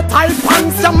 in a your tight pants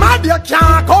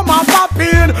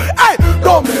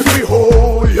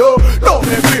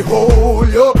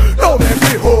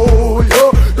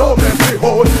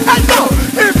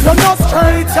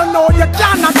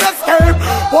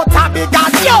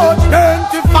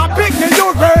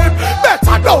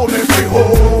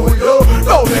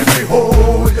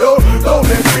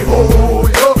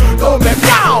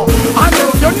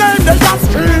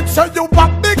say you a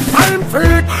big time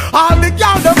freak. All the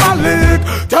girl them a leak.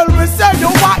 Tell me say you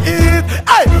a eat.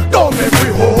 Hey, don't make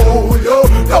me hold you.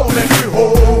 Don't make me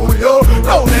hold you.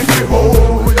 Don't make me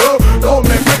hold you. Don't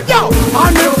make me yo.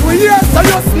 And if we hear say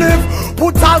you sniff,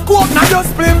 put all coke now you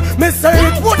split. Me say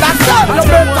it would have said you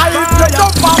better if you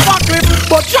jump off a cliff.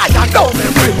 But try and don't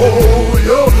make me hold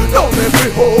you. Don't make me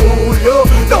hold you.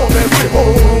 Don't make me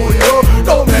hold you.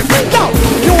 Don't make me yo.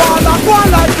 You all a go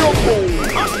like you.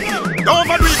 Don't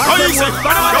overdo it, how easy.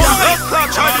 Don't let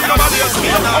try to nobody else be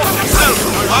about yourself.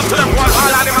 After them one, all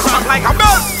of them are stuck like a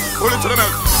bell. Pull it to the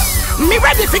milk. Me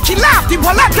ready for kill off the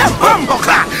wall of them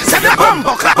bumbuckler. Send them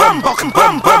bumbuckler, bumbuckler.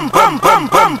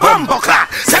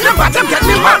 Send them bottom get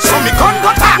me mad so me gun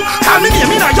go tap. Call me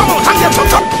name in a your mouth and get to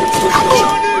top.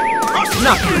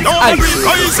 No, I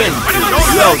see.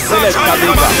 Yo, select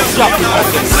Navigga. Drop it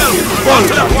off the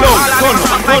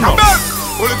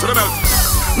pull it to the milk.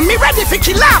 Me ready for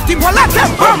kill off the wall of them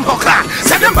bumbuckler.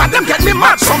 Send them bottom get me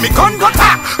mad so me gun go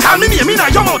tap. Call me name in a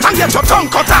your mouth and get your tongue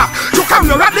cut off. You come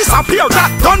your rat disappear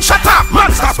that don't shut up.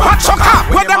 Monster spot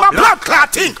SOCA where them a blood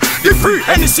clot think. The free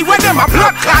NEC where them a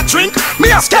blood clot drink.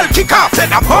 Me a skull kick off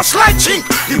then a bust like chink.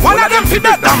 The one of them fi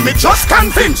dead and me just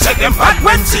convinced. Say them bad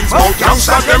when things about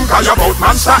gangster them cry about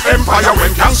monster empire.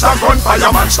 When gangster gunfire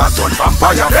monster done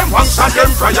vampire. Them monster them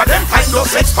fire them kind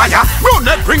of expire. Run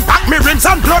net bring back me rims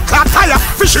and blood clot tire.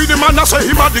 Fishy the man a say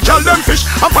him a the girl them fish.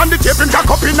 Up on the tape him cock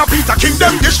up in a Peter King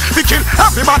them dish. We kill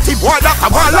everybody boy that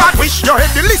a warlord wish. You head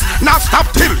the list now stop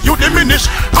till you diminish.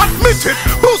 Admit it,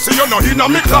 pussy you know in a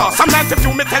me class. Sometimes if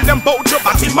you me tell them bout your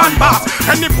body man boss.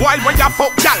 Any boy when you fuck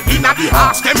gal in a the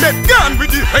house. Them make gun with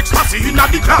the ecstasy in a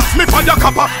the class. Me fire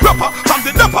copper, rapper, from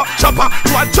the dapper, chopper.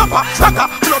 You a chopper, slacker,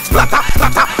 blood splatter,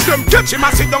 splatter. Them catch him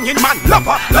a sit down in man,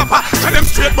 lapper, lapper. Tell them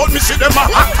straight but me see them a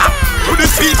hatter. To the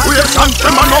seat creation,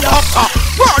 them a no after.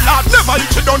 Warlord never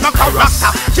hit you down a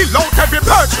character. Kill out every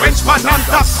bird, Frenchman and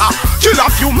doctor. Kill a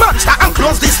few monster and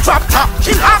close this chapter.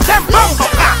 Kill half them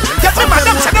bumbuckler. Get him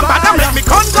madam, say them bad and make me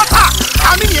gun gutter.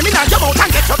 I mean you mean a your mouth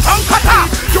and get your tongue cut off.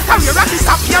 You come here and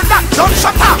disappear that don't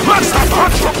shut up. Monster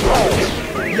spot.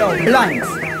 Yo, blinds.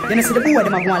 You know see the boy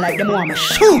them a go on like them want me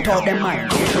shoot out them mind.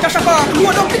 Just a bar,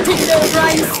 load up the thing they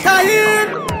rhyme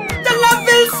style. The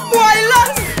level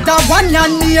spoilers. The one you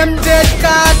name dead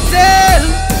Kartel.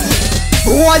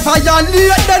 Boy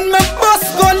violate then me bust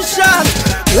gunshot.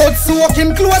 Blood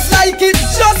soaking clothes like it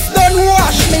just done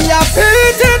wash. Me a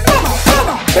beat it,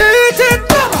 beat it.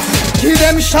 Give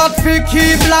them shot fi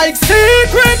keep like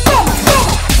secret.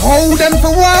 Hold them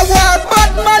for war,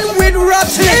 Batman with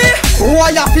ratchet.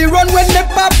 Boy a fi run when they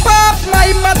pop off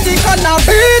my Matic and a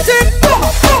beat it,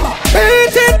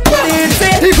 beat it, beat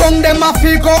it. The gun them a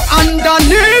fi go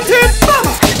underneath it.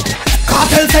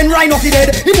 Kartel send Rhino fi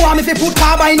dead. He want me fi put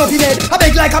carbine up fi dead. I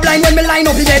beg like a blind when me line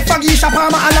up fi dead. Faggy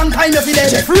Shapama a long time fi dead.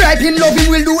 Jeffrey Hype in love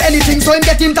he will do anything. So him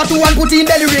get him tattoo and put him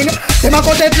belly ring. Them a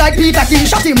go dead like Peter King.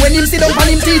 Shot him when him sit down and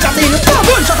him teach a thing.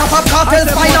 Gunshot a pop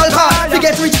Kartel's final car. He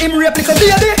get rich him rape like a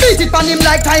baby. Beat it pan him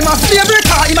like time of slavery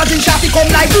car. Imagine Shafty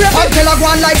come like rape. Kartel a go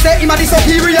on like say him a the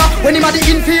superior when him a the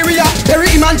inferior.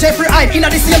 Bury him and Jeffrey Hype in a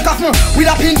the same coffin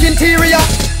with a pink interior.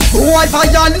 Boy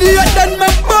violate then me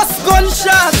bust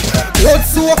gunshot. Blood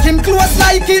soaking clothes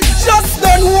like it just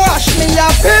done wash. Me a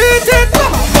beat it,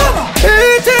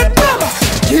 beat it.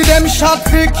 Give them shot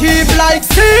fi keep like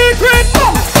secret.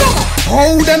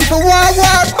 Hold them for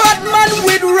war, Batman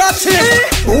with ratchet.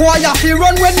 Boy a fi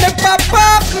run when they pop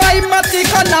off my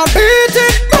Matic and a beat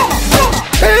it,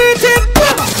 beat it.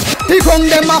 The gun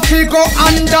them a fi go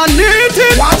underneath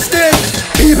it. Watch this.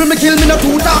 People me kill me no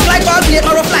two talk like ball plate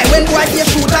or a fly when boy see a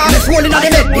shooter. Me swole inna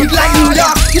the bed big like New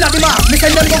York. Inna the mark me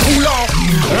send them go cool off.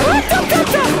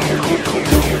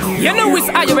 You know it's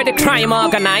I with the crime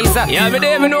organizer. Yeah, me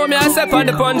don't even know me myself on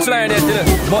the punchline yet.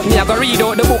 But me I go read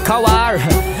out the book of war.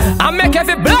 I make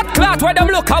every blood clot where them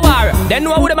look a war. Then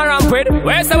know who them a ramp with.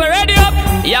 Where's we ready up?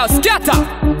 Yo, scatter.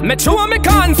 Me chew me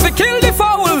can fi kill the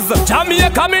fowls.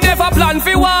 Jamaica me never plan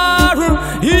fi war.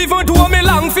 Even though me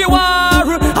long fi war.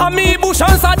 And me Bush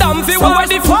and Saddam fi war. So where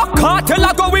the fuck Kartel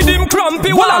a go with him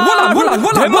crumpy war? Hold on.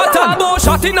 Them a talk about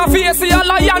shot in a face. The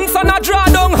alliance and a draw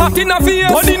down hot in a face.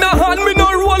 Gun in a hand me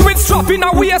no roll with strap in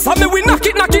a waist. And me we knock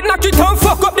it and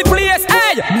fuck up the place.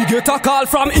 Hey, me get a call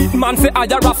from Hitman. Say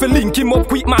Iyara fi link him up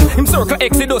quick man. Him circle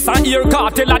Exodus and hear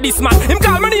Kartel a this man. Him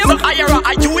call me name. So Iyara,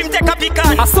 are you him take a pick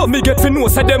on? I saw me get fi know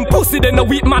say them pussy then a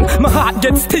weak man. My heart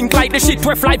get stink like the shit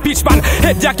we fly pitch man.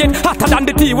 Head jacket hotter than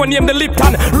the tea when name the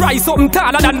Lipton. Rise something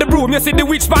taller than the broom. You see the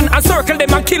witch man and circle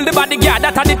them and kill the bodyguard.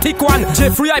 That a the thick one.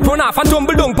 Jeffrey Hype run off and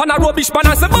tumble down pan a rubbish pan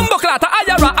and say bumbo clatter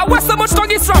Iyara. where so much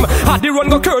thuggies from? Had the run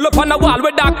go curl up on the wall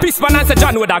with dog piss man and say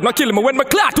John with dog no kill me when me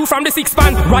clear two from the 6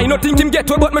 pan. Rhino think him get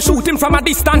to but me shoot him from a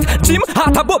distance. Jim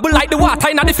heart a bubble like the water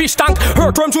in the fish tank.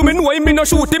 Hurt run through me know him, me no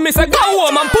shoot him. Me say go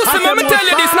home and pussy me tell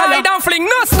you this. Now lie down fling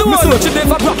no stone. Me search it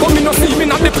never drop but me no see me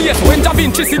not the place. When Da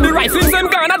Vinci see the rifles them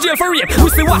gone a jail for rape. We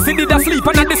see Wassy did a sleep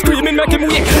and at the screaming make him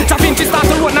wake. Da Vinci start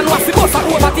to run and Wassy bust a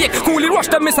overtake. Coolly rush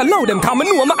them, me say loud them come me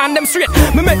know me and them straight.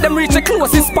 Me make them reach the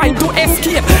closest spine to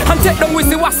escape. And take them with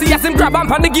the Wassy as him grab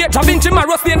am on the gate. Da Vinci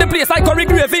marrow stay in the place like Curry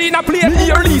Gravy in a plane.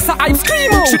 Here Lisa I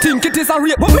scream out. She think it is a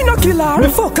rape but me no kill her. Me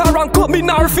fuck her and cut me in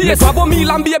her face. Grab a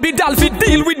meal and baby doll fi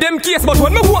deal with them case. But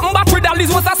when me open back with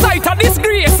dollies was a sight of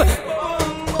disgrace.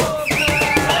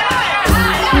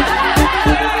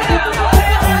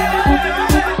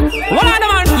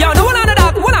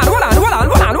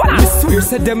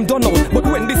 Said them done out, but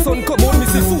when the sun come out, me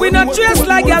see food. We not dressed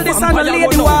like y'all, this and the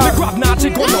lady war. Me grab Nachi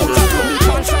gun out.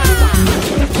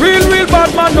 Real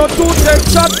bad man, not to take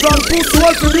shot from pussy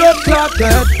hole to blood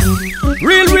clotted.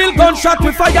 Real gunshot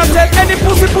with fire tell any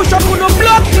pussy push up with no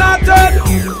blood clotted.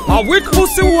 A with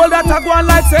pussy hole that a go on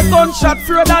like say gunshot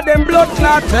further than blood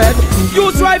clotted.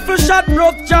 Use rifle shot,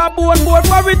 broke jawbone, more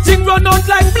for everything run out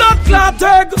like blood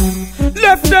clotted.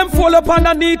 Left them fall up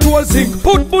underneath whole sink.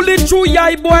 Put bullet through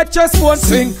your boy chest one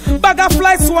swing. Bag of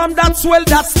fly swarm that swell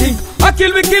that stink. I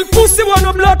kill we kill pussy one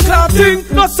no blood clotting.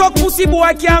 No suck pussy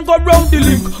boy can't go round the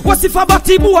link. What's if a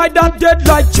batty boy that dead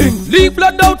like ching? Leave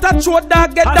blood out and throat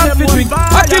dog get that fi drink.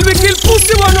 I kill we kill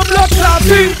pussy one no blood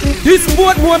clotting. This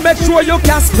boat more make sure you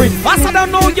can sprint. Faster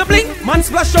than now you blink. Man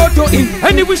splash out your ink.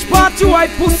 Any which part you hide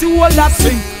pussy all that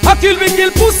swing. I kill we kill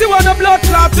pussy one no blood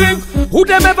clotting. Who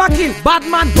them ever kill? Bad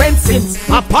man went since.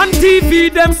 Upon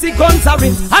TV them see guns are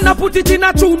in. And I put it in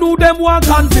a tune who them want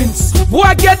convince.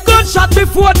 Boy get gunshot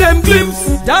before them glimpse.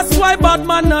 That's why bad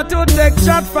man not to take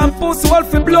shot from pussy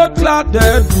wolf in blood clot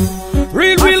dead.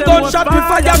 Real gunshot with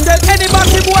fire tell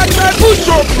anybody boy try push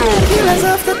up. Killers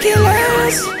of the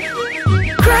killers,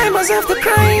 crimers of the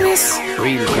crimes.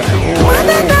 Real crime. When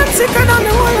they dance sicker than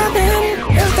the whole of them.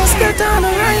 If the skirt on the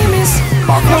rhyme is.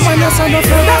 No man is on the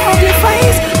front of ugly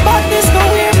face. But this no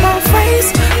wear my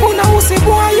face. Who know who say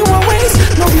boy you a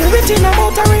waste. No be rich in a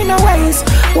motor in a waste.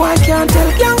 Boy can't tell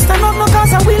gangster not no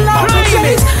cause I will out the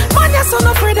place. Man is on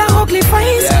the front of ugly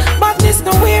face. But this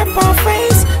no wear my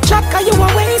face. Chaka you a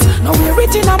waste. No we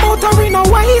rich in a motor in a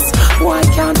waste. Boy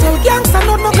can't tell gangster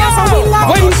not no cause I will out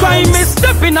the place. When crime is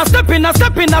step in a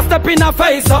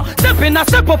face. Step in a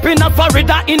step up in a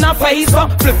forehead in a face.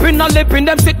 Flipping a lip in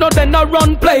them sit no then a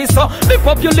run place. Lip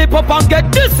up your lip up and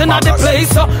get this in a the place.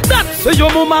 That's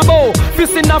your mama bow.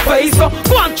 Fist in the face. Go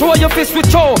and throw your fist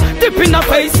with your dip in the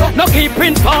face. No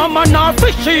keeping farm and no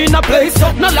fish in a place.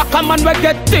 No lock a man we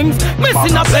get things miss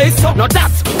in a place. No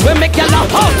that's we make y'all a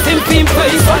hugs in him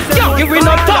face. Can't give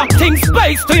no talk things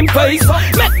space to him face.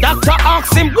 Make doctor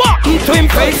ask him what to him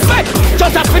face.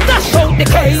 Just as we dash out the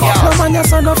case. No man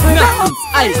is on the front of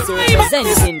I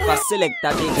representing for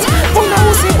selector things. Who know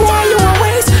who say boy you a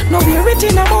waste. No be rich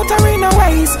in a motor in a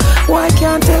waste. Why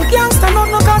can't tell gangster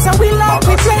not no cause I will out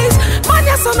the place. Man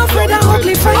you son of Fred a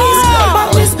ugly face.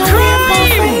 But this no real my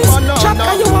face.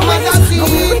 Chaka you a waste. No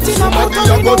be rich in a motor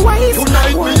in a waste.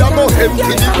 Tonight me a go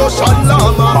empty the Russian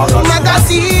llama.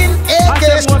 Magazine,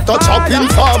 AK, touch up in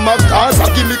farmer. Gaza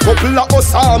give me couple of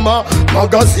Osama.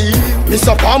 Magazine,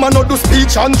 Mr. Palmer no do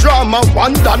speech and drama.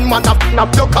 One done man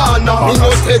up your corner. Me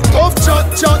no take tough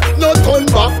chat, no turn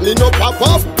back. Me no pop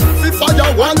off, fi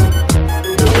fire one.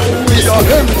 Me a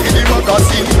empty the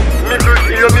magazine. Me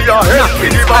a empty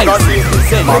the magazine.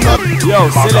 Yo,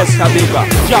 Celeste Bigga.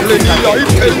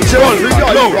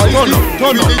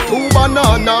 Turn the two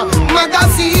banana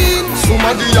magazine.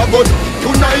 Somebody a go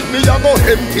tonight me a go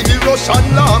empty the Russian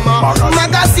llama.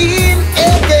 Magazine,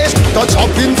 AK, touch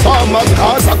up in farmer.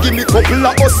 Gaza give me couple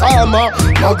of Osama.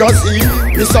 Magazine,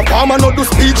 Mr. Palmer no do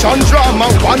speech and drama.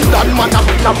 One done man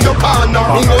up your corner.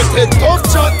 Me no take tough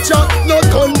chat, no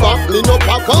turn back. Me no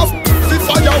pack off, fi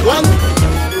fire one.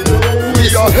 Me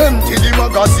a empty the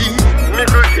magazine. Me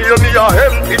a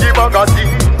empty the magazine.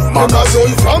 Mama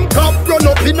run from top, run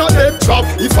up in a dead trap.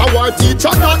 If I want teacher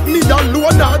that me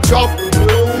alone a drop.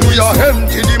 Me a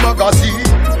empty the magazine.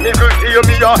 Me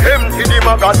a empty the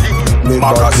magazine. Me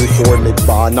back before me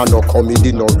born and no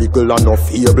comedy, no wriggle and no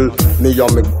fable. Me a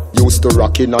me used to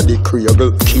rockin' at the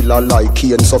cradle. Killer like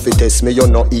Kane, so fi test me you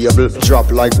no able. Drop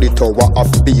like the tower of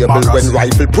Babel. When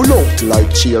rifle pull out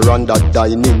like chair on that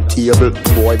dining table.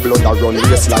 Boy blood a run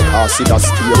race like acid a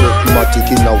stable. Matic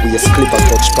in a waist, clip a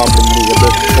touch from me navel.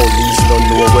 Police don't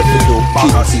know what to do.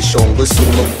 Kids is jungle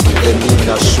swim up, them in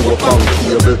a show up on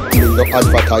cable. Me no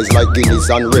Advertise like Guinness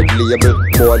and red label.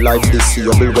 Boy life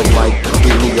disable when my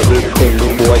enable. Tell the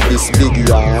boy this big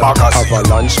yard.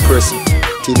 Avalanche press.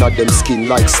 Inna them skin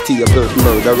like stable.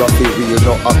 Murder of the real,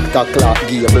 no actor Clark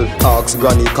Gable. Ask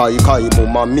granny kai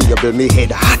mama Mabel. Me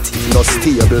head hot if no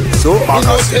stable. So me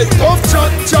no take tough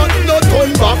chat, no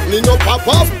turn back. Me no pop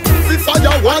off, fi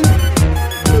fire one.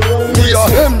 Me a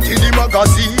empty the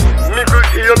magazine. Me could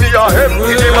hear me a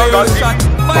empty the magazine.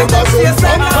 But I don't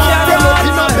come back, them up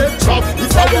in a head trap.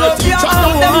 If I want to teach I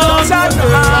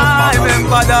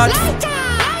remember that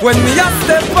when me a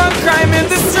step on crime in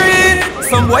the street,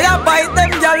 some boy a bite them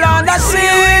gyal on the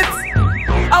shit.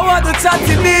 I want to chat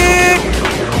to me.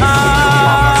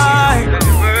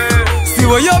 See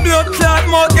where your blood clot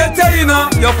mouth get you know.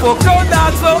 Your fuck out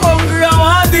that so hungry and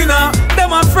want dinner. Them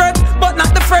a fret, but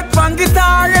not the fret from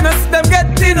guitar. You know, them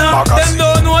get dinner. Them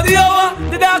don't know the hour.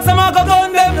 The dogs a go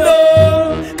gun them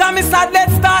down. Come me start,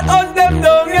 let's start on them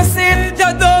down. You see,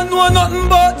 you don't know nothing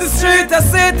about the street. I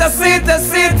see it,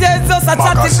 yeah, it's just a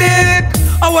chatty dick.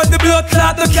 I want the blood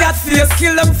clot, the cat face,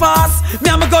 kill them fast. Me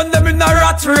and my gun them in a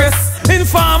rat race.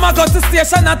 Inform, I go to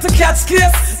station not to catch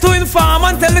case. To inform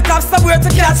and tell the cops that where to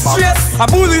catch stress. A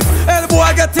bullet, elbow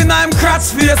I get in I'm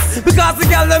crotch face. Because the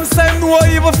girl them say no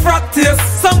even practice.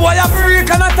 Some boy a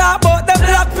freak and I talk about them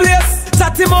black place.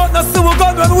 Chat him out, no see we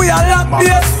gun when we are lock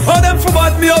base. Oh them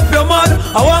forgot me up your man.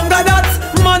 I want that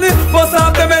money, bust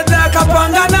off them head like a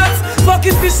panga nut.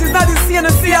 Fucking fishes not the scene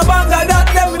and see a banga that.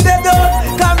 Them dead up,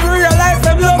 can't realize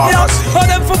them love ya. Oh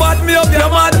them forgot me up your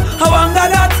man. I want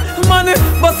that money,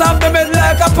 bust off them head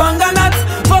like a panga nut.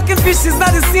 Fucking fishes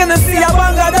not the scene and see a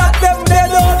banga that. Them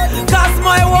dead up, cause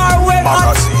my war went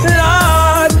hot.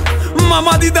 Lord,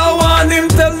 mama did I want him,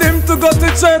 tell him to go to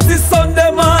church this Sunday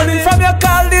morning. From your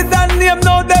call it and name,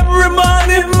 now them remind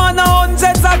him. Man a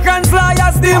hundreds of grand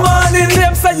flyers demanding.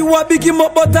 Claim say you a big him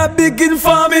up but a big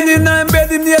informing. In a bed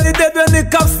him nearly dead when the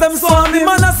cops them swarm him.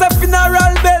 Man a say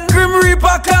funeral bell, Grim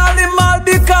Reaper call him all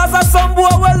because of some boy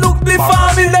will look the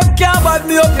farming. Them can't bad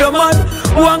me up your man.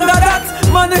 Wanga that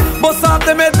money, bust off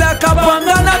them head like a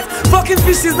banga nut. Fucking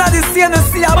fishes not the same and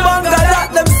see a banga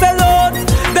that. Them sell out,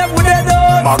 them with their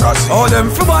dogs. Oh them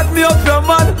forgot me up your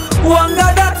man.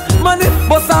 Wanga that money,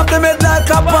 bust off them head like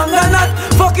a banga nut.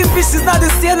 Fucking fishes not the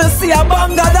same and see a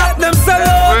banga that. Them sell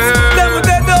out, them with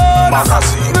their dogs.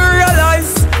 Me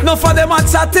realize no for them a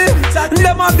chatty.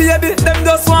 Them a baby, them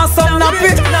just want some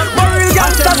nappy. But real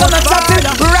gangsters gonna chatty,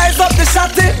 rise up the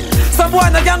shotty. Some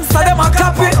boy no gangster, them a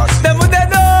copy. Them with their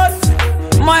dogs.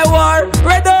 My war,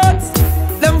 red dots.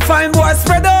 Them fine boys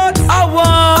spread out. I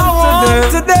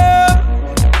want to them.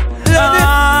 Let it.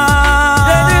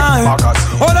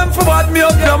 Oh them forgot me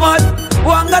up your man.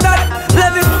 Wanga that.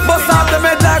 Let it bust off them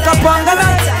head like a panga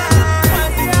that.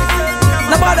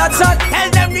 Nobody that chat. Tell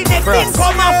them the next thing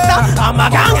come after. I'm a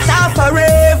gangster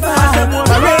forever,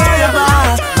 forever,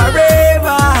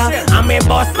 forever. I may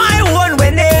bust my own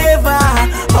whenever,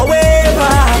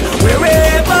 however,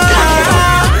 wherever.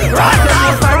 Right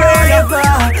forever,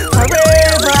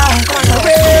 forever,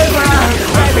 forever.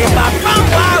 Right we back from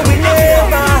where we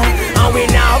never, and we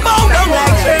now bow down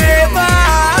like Trevor.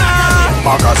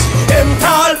 Them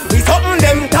tall, we something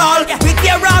them tall. We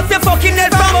tear off your fucking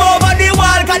head from over the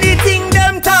wall. Cause the thing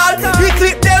them tall, we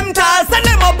clip them tall. Send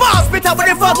them a hospital with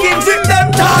the fucking drip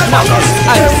them tall.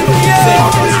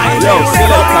 Yo,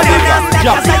 select Kadika,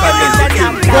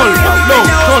 J.O.P, Gold, low,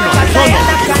 turn up.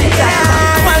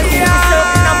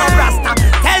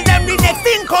 Tell them the next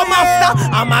thing come after.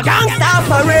 I'm a gangster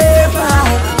forever,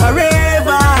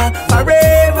 forever,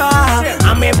 forever.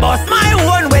 I may bust my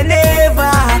own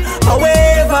whenever,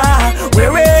 however,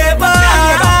 wherever.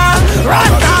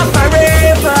 Rasta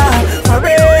forever,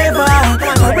 forever,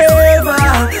 forever.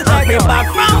 I'll be back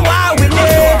from where we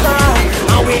never,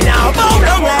 and we now bow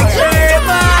down like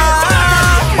Trevor.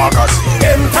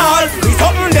 Them tall, we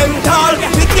something them tall.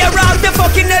 We tear off the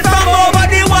fucking head from over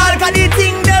the wall. Cause the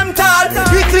thing them tall,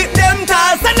 we clip them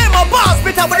tall. Send them a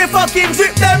hospital with the fucking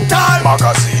drip them tall.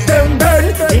 Them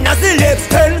bend, in a select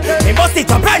pen. We must it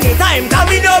up anytime, cause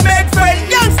we no make friend.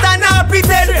 Youngster now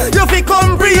pretend, you fi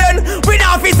comprehend. We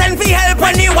now fi send fi help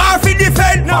when the war fi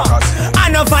defend. I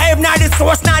no vibe, now the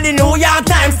source, now the New York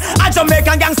Times. A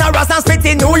Jamaican gangster rust and spit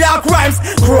in New York rhymes.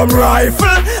 Chrome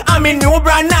rifle, I'm in new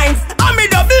brand 9s. I'm in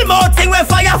double mouth thing when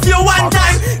fire few one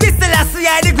time. This the last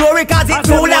year the glory cause it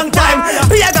too long time.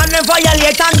 Pagan them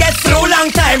violate and get through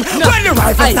long time. When the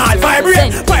rifle start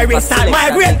vibrate, pirates start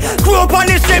migrate. Crew up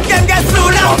on the ship them get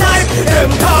through long time.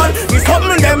 Them tall, we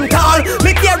something them tall.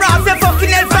 Me tear off your fucking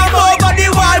head from over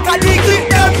the wall. Cause we clip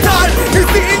them tall, we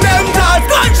see them tall.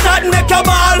 Gunshot make your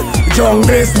ball.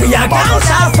 Junglist we a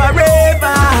gangster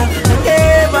forever,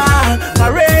 forever,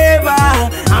 forever.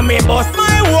 me bust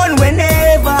my one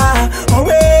whenever,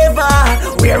 wherever,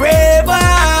 wherever.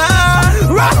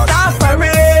 Rasta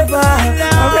forever,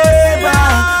 forever,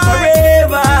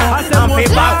 forever. I'm fi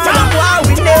back to the war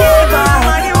we never.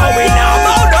 Oh, we now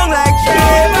bow down like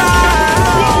Trevor.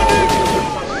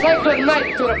 Say good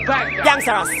night to the back.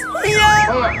 Gangsters.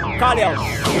 Yeah. Kartel.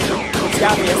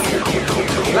 Scarface.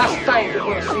 Last time you're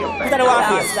gonna see him. Put on the war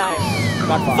face.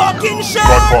 Fucking shit.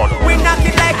 We knock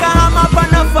it like a hammer on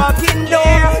the fucking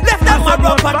door. Left that man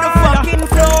up on the fucking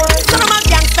floor. Some of my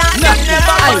gangsters never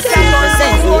go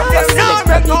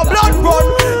There's no blood run.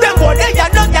 Them boy they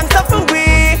are no gangsters for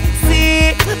we.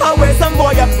 See, I wear some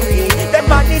boy are free. Them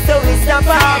bodies so we snap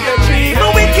out the tree.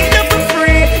 But we kill them for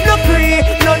free. No free,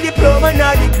 no diploma,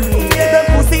 no degree. Them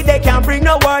pussy they can't bring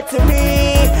no word to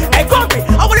me. Hey, country,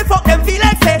 I wanna fuck them feel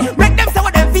like say. Make them say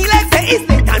what them feel like say. It's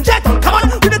Nick and Jet. Come on,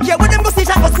 we don't care what them go see.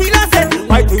 Shot was feel and say.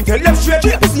 I think tell them straight.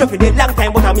 You see you for the long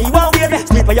time, but I me won't wait.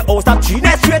 Sleep for your house, stop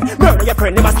cheating straight. Murder your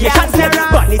friend, never skate and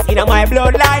snap. But it's in my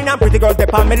bloodline. I'm pretty girls, they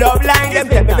on me love line. Them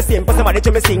tell me the same for somebody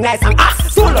to me sing nice and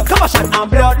so love commotion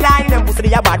and bloodline. Them pussy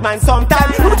they a bad man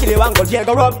sometime. We kill you and go jail,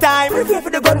 go rob time. Prepare for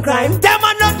the gun crime. Them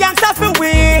are not gangsters for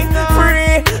we.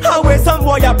 Free, I wear some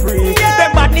boy a free.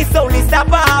 Them badness only stop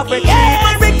half a tree.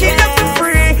 But we kill them for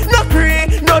free. No free,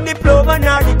 no diploma,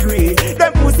 no degree.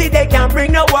 Them pussy they can't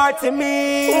bring no word to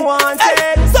me.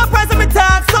 Wanted. Surprise me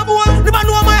talk, someone. The man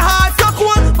know my heart so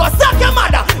cool. But suck your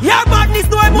mother. Your badness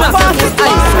know I'm more fast.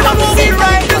 I know me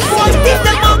right this one. Teach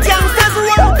them how gangsters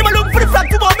roll. Them a look for the flag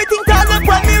tomorrow. Me think all them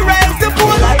when me raise the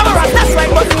pool. I'm a rat, that's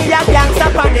right, but me a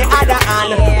gangster on the other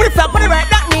hand. With the flag on the right,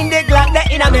 that mean they glad they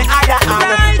in on the other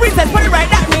hand. With the for the right,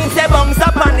 that means they bums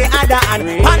up on the other hand.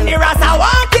 On the rasta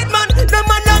want it man. Them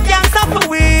man no gangster for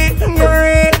we.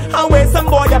 Free, and where some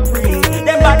boy a free.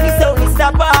 Them bodies only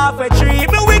stop off a tree.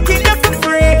 But we kill them for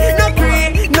free. No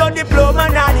free, no diploma,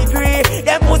 no degree.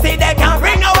 Them pussy they can't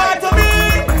bring no word to me.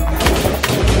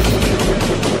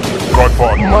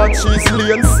 Matches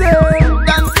Lane say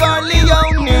Dancehall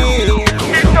Leone.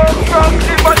 It don't from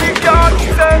the body can't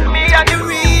say me a the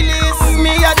realest,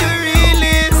 me a the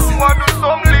realest. Want do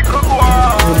some little boy.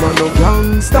 Them a no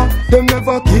gangster, them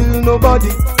never kill nobody.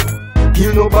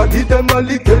 Kill nobody, them a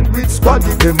licked with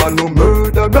squaddy. Them a no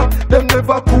murderer, them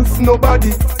never poof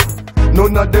nobody.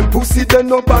 None of them pussy, they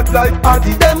no bad like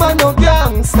Addy. Them a no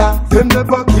gangster, them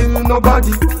never kill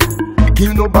nobody.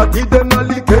 Kill nobody, them a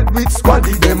licked with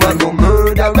squaddy. Them a no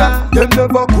murderer, them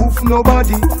never poof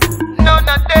nobody. None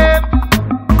of them.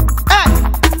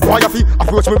 Boy, you fi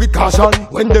approach me with caution.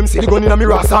 When them see the gun in a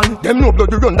mirror stand, them no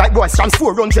blood we run like boys stands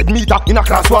 400 meter in a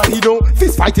class one. You know,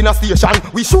 fist fight in a station.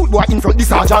 We shoot boy in front the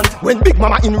sergeant. When Big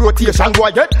Mama in rotation,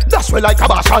 boy get dash well like a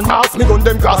bash and mass. Me gun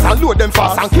them cross and load them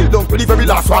fast and kill them to the very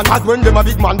last one. Mad when them a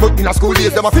big man, but in a school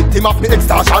days them a victim of me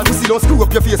extortion. You see don't screw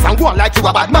up your face and go on like you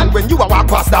a bad man. When you a walk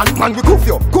past Dan, man we cuff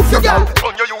you girl.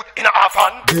 Turn your youth in a half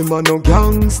hand. Them a no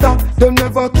gangster, them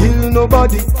never kill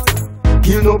nobody.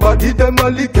 Kill nobody, them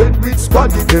a licked with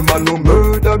squaddy. Them a no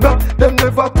murderer, them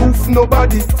never poof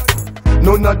nobody.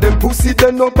 None of them pussy,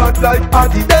 they no bad like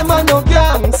Addy. Them a no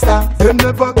gangster, them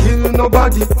never kill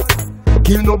nobody.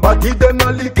 Kill nobody, them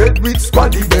a licked with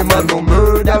squaddy. Them a no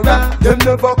murderer, them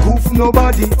never poof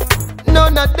nobody.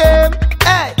 None of them,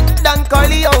 hey, Dan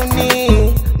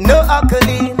Corleone. No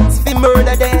accolades, fi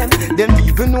murder them. Them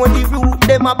even know the root,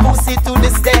 them a pussy to the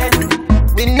stand.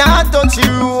 We not touch the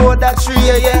road at 3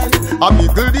 a.m. A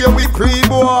middle day we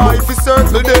pre-boy if we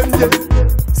circle them, yeah.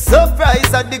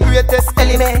 Surprise at the greatest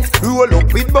element. Roll up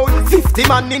with about 50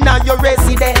 man in your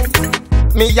residence.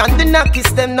 Me and the knockies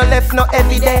them no left no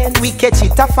evidence. We catch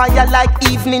it a fire like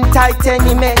evening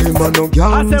Titanium. Them a no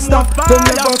gangster, them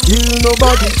never kill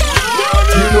nobody.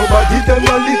 Kill nobody, them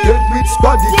a licked with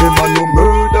squaddy. Them a no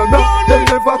murderer, them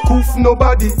never coof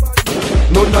nobody.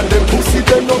 None of them pussy,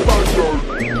 them no bad.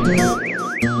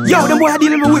 Yo, them boy are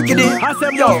dealing with wicked.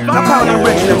 Yo, no call them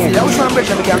rich them. Yo, which one rich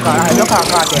them we can call? Alright, no call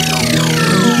Kartel.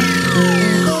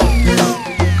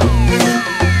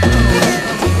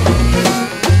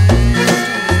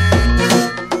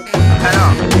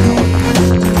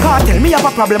 Kartel, me have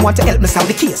a problem, want to help me solve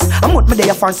the case. I'm out me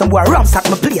there find some boy ransack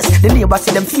my place. The neighbors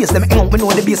see them face, them hang out, me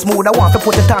know the base mood. I want to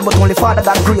put the time, but only Father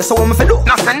got grace. So what me fi do?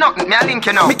 Nothing, me a link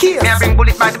you know. Me case. Me a bring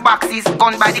bullet by the boxes,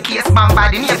 gun by the case, bomb by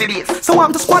the Navy base. So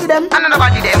I'm to squad them? And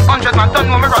nobody them, 100 man don't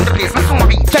know me run the place, me soon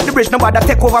reach. Check the bridge, nobody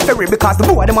take over ferry. Because the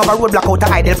boy them have a roadblock out the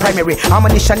idle primary.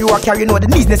 Ammunition you are carry, you know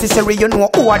the needs necessary. You know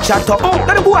who a chat up.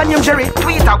 Now the boy named Jerry.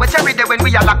 Twitter, with Jerry there when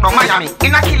we are locked down Miami.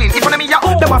 In a killing, if on me ya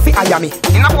them a fi Miami.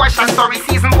 In a boy shot story,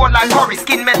 season board like Curry,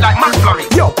 skin made like Mac Flurry.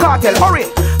 Yo, Kartel, hurry.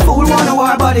 Fool wanna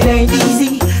war, but it ain't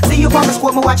easy. See you on the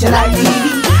sport, me watch it like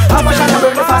TV. Have a shot and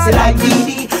burn the fast like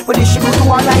DD. But this shit go to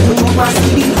war like we do my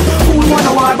CD. Who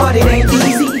wanna war but it ain't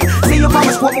easy. See you on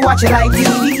the sport, me watch it like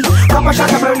TV. Have a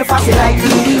shot and burn the fast like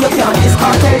DD. You can't this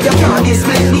Kartel, you can't this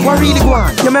Blending. What really go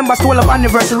on? You remember Stole Up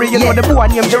Anniversary? You know the boy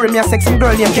named Jeremy, a sexy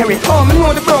girl named Kerry. Oh, me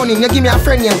know the browning, you give me a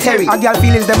friend named Terry. A girl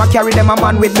feelings them, I carry them a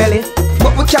man with belly.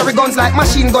 But we carry guns like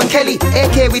Machine Gun Kelly,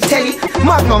 AK with Telly,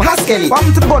 Magnum Haskelly. What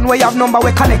happened to the gun where you have number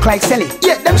we connect like Shelly?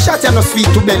 Yeah, them shots are no sweet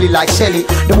to belly like Shelly.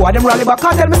 The boy them rally back,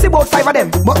 can't tell me see about 5 of them.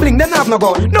 But bling them have no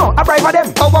gun, no, I bribe of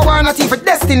them. Oh, but we're not even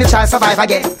Destiny child survive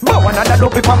again. But another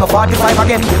dope on my 45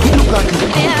 again. It look like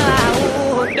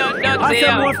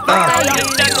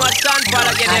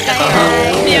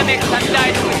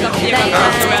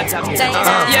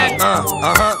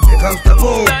Here comes the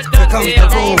boom, here comes the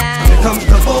boom, here comes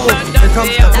the boom, here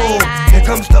comes the boom, here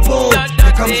comes the boom,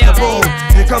 here comes the boom,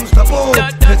 here comes the boom,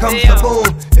 here comes the boom,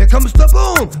 here comes the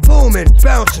boom, booming,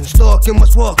 bouncing, stalking,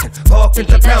 what's walking, walking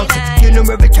to bouncing, get them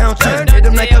every counting, hit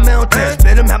them like a mountain,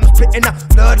 spit them, have them spitting out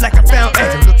blood like a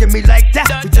fountain. Look at me like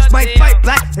that, we just might fight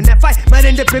black, and that fight might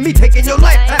end up in me taking your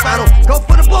life. I don't go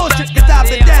for the bullshit, cause I've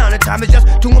been down, and time is just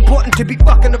too important to be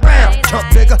fucking around. Chump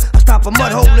nigga, I stop a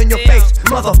mud hole in your face,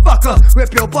 motherfucker,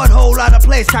 rip your butthole out of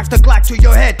place, cock the Glock to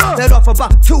your head, let off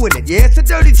about 2 in it. Yeah, it's a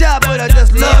dirty job, but I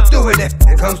just love doing it.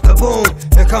 Here comes the boom,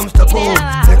 here comes the boom,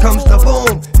 here comes the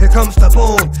boom, here comes the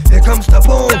boom, here comes the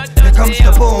boom, here comes the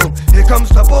boom, here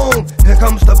comes the boom, here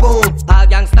comes the boom. All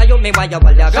gangsta you me why you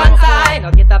hold your gun tight.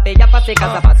 No get up in your pussy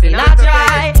cause the pussy not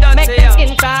dry. Make them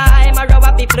skin cry, my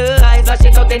rubber be fly. So she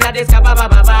out inna this cabba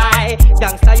bye bye.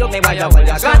 Gangsta you me why you hold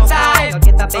your gun tight. No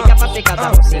get up in your pussy cause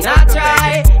the pussy not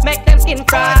dry. Make them skin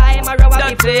cry, my rubber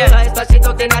be fly. So she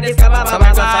out inna this cabba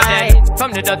bye bye.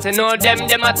 From the dirty know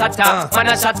them a tata, man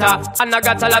a shatter, and I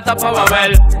got a lot of power.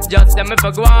 Well, just them if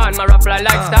I go on, my rap fly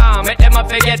like star, make them a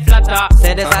forget flatter.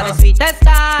 Say this are the sweetest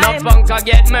time. No punk a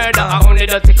get murder, I only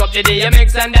just pick up the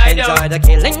DMX and I do. Enjoy the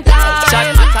killing time.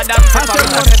 Shot hotter than pepper,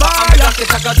 I'm just a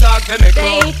talk to me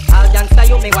crew. All gangsta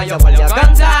you me why you hold your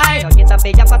gun tight. No get up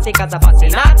in your pussy cause the pussy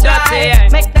not dry.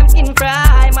 Make them skin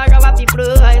cry, my rubber be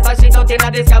fly. So she out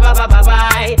inna this cabba bye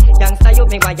bye. Gangsta you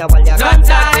me why you hold your gun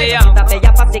tight. No get up in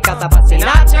your pussy cause the pussy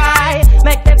not dry.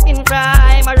 Make them skin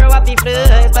cry, my rubber be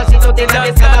fly. So she out inna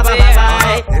this cabba bye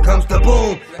bye. Here comes the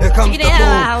boom, here comes the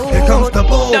boom, here comes the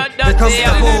boom, here comes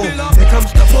the boom, here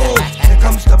comes the boom, here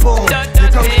comes the boom,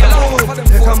 here comes the boom,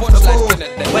 here comes the boom.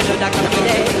 When you knock on me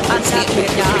day, and start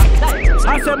with ya.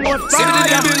 I said more fire.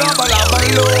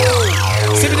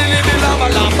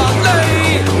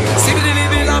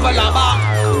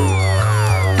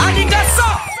 I think that's so.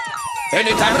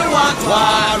 Anytime we want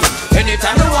war,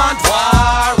 anytime we want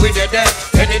war, we did it.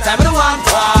 Anytime we want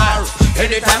war,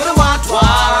 anytime we want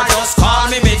war, just call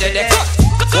me did it.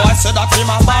 Boy said that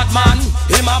him a bad man,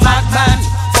 him a bad man,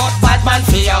 but bad man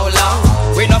for how long?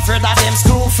 We not afraid of them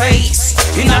screw face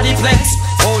inna the place.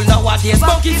 All nowadays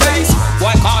monkey face.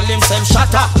 Boy call himself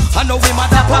shatter, I know him a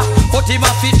dapper, but him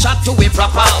a fit chat to we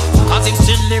proper. Cause him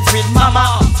still live with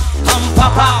mama and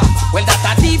papa. Well that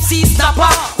a deep sea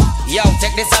snapper. Yo,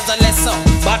 take this as a lesson.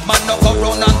 Bad man no go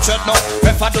round and tread no.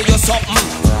 Prefer do you something.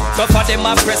 Prefer them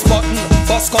a press button.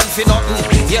 Bust comfy nothing.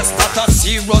 Yes, that a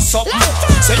serious something.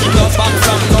 Say you go back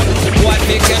from nothing. Why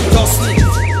they get dusty? You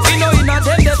know in a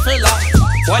them they fella.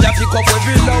 Why you pick up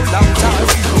every long time?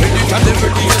 Anytime they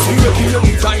ready, yes we ready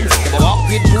anytime. They walk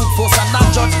with brute force and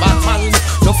not judge bad mind.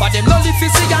 No for them no live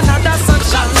to see another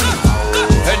sunshine.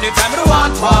 Anytime we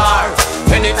want war,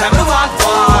 anytime we want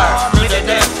war, we did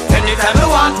it. Anytime we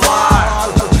want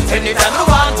war, anytime we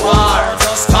want war,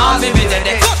 just call me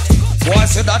did it. Boy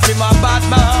say that him a bad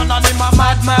man and him a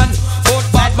madman, but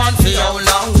bad man for how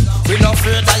long? We no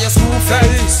afraid of your screw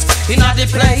face inna the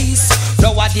place.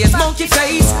 Nowadays monkey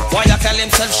face. Why you tell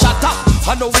himself shut up?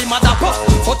 I know we mad up,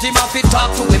 but him have to talk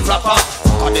to him proper.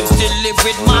 Cause him still live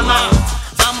with mama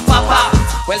and papa.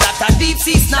 Well that a deep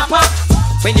sea snapper.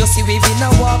 When you see we been a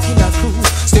walk in a crew,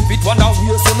 step it one a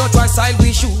way so no try style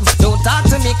we shoes. Don't talk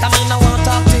to me, come in I won't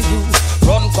talk to you.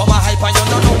 Run come a hype and you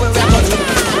don't know where we're going.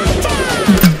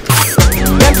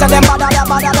 Them say them bada bada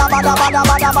bada bada bada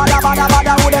bada bada bada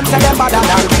bada. Who them say them bada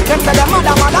dan? Them say them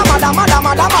mada mada mada mada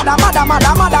mada mada mada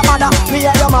mada mada mada. Me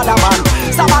and your mother man.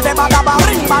 Sabade bada bada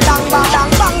ring badang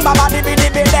badang bang baba dibi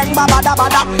dibi deng baba da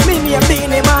bada. Me name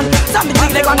Beanie Man. Something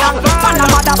big they gonna bada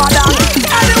bada bada.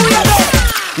 Anyway go.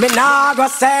 Me nah go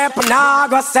separate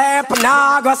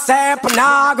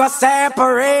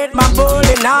my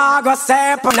bully. Nah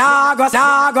go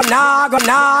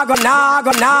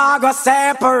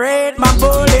separate my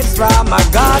bullets from my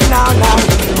gun now.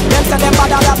 Them say them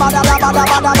bada bada bada bada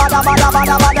bada bada bada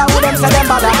bada bada. Who them say them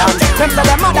bada down? Them say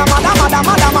them mada mada mada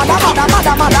mada mada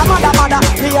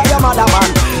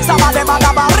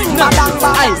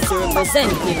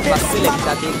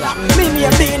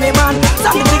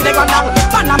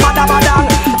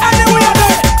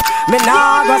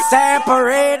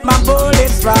separate my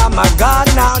bullets from my gun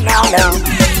now.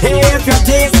 If you're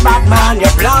this bad man,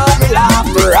 your blood will have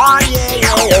to run,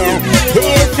 yeah.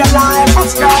 If your life will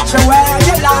scratch away,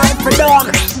 your life will done.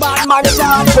 Bad man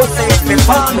shot pussy for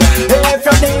fun. If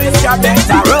you're this, you're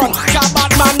better run. Cause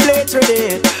bad man bleed with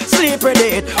it, sleep with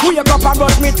it. Wake up and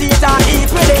brush me teeth and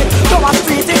eat with it. Go a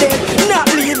street with it, not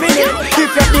leaving it. If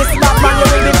you're this bad man, you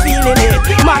will be feeling it.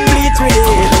 Man bleed with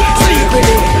it, sleep with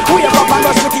it. Wake up and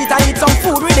brush me teeth and eat some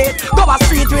food with it. Go a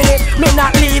street with it, me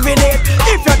not leaving it.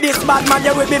 If you're this bad man,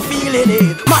 you will be feeling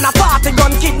it. Man a party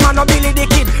gun kid, man a Billy the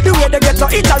Kid. The way they get to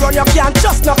eat around you can't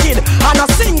just no kid. And a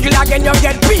single again you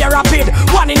get beer rapid.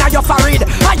 One in a your forehead,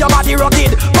 and your body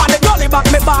rugged. On the gully back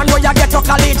me barn where you get to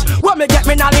college. Where me get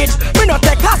me knowledge, me no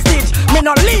take hostage. Me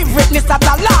no leave witness that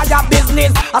a lawyer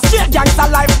business. A straight gangster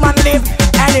life man live.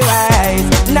 Anyways,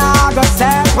 now go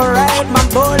separate my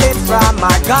bullets from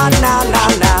my gun now.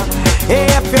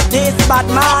 If you're this bad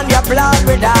man, your blood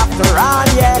will have to run,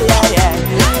 yeah.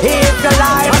 If your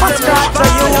life was scratched to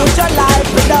you, your life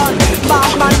will done.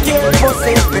 Bad man kill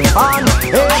pussy for fun.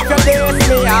 If you diss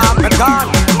me, I'm a gun.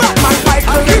 Bad man fight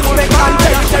for respect and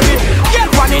territory.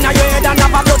 Get one in your head and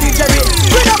have a bloody cherry.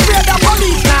 We don't fear the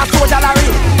police, now soldier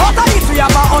Larry. Out of this we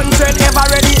have 100 ever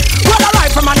ready. Well, a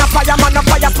rifle man a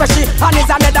fire special. And it's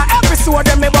another episode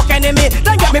when me buck enemy.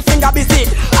 Then get me finger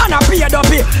busy and a play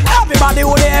DUPPY. Everybody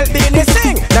who they help in this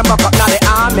thing, them buck up now the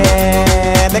army.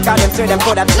 Because them say them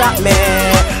coulda trap me.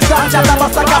 Gunshot a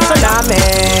bust a gas tsunami.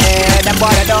 Them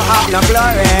boy they don't have no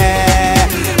glory,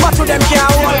 but to them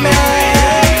can't hold me.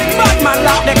 Bad man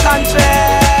lock the country.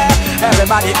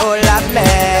 Everybody hold at me.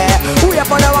 We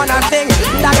up on the one and thing.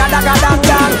 Dagga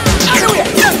dang. Anyway,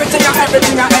 everything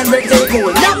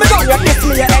cool. Now me gun you kiss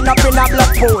me, you end up in a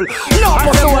blood pool. No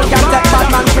soul can take bad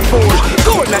man to fool.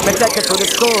 Cool, let me take it to the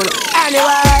school.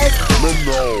 Anyways,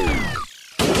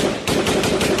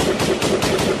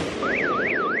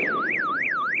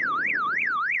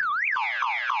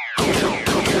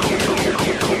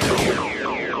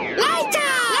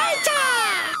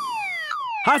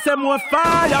 I said more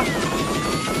fire.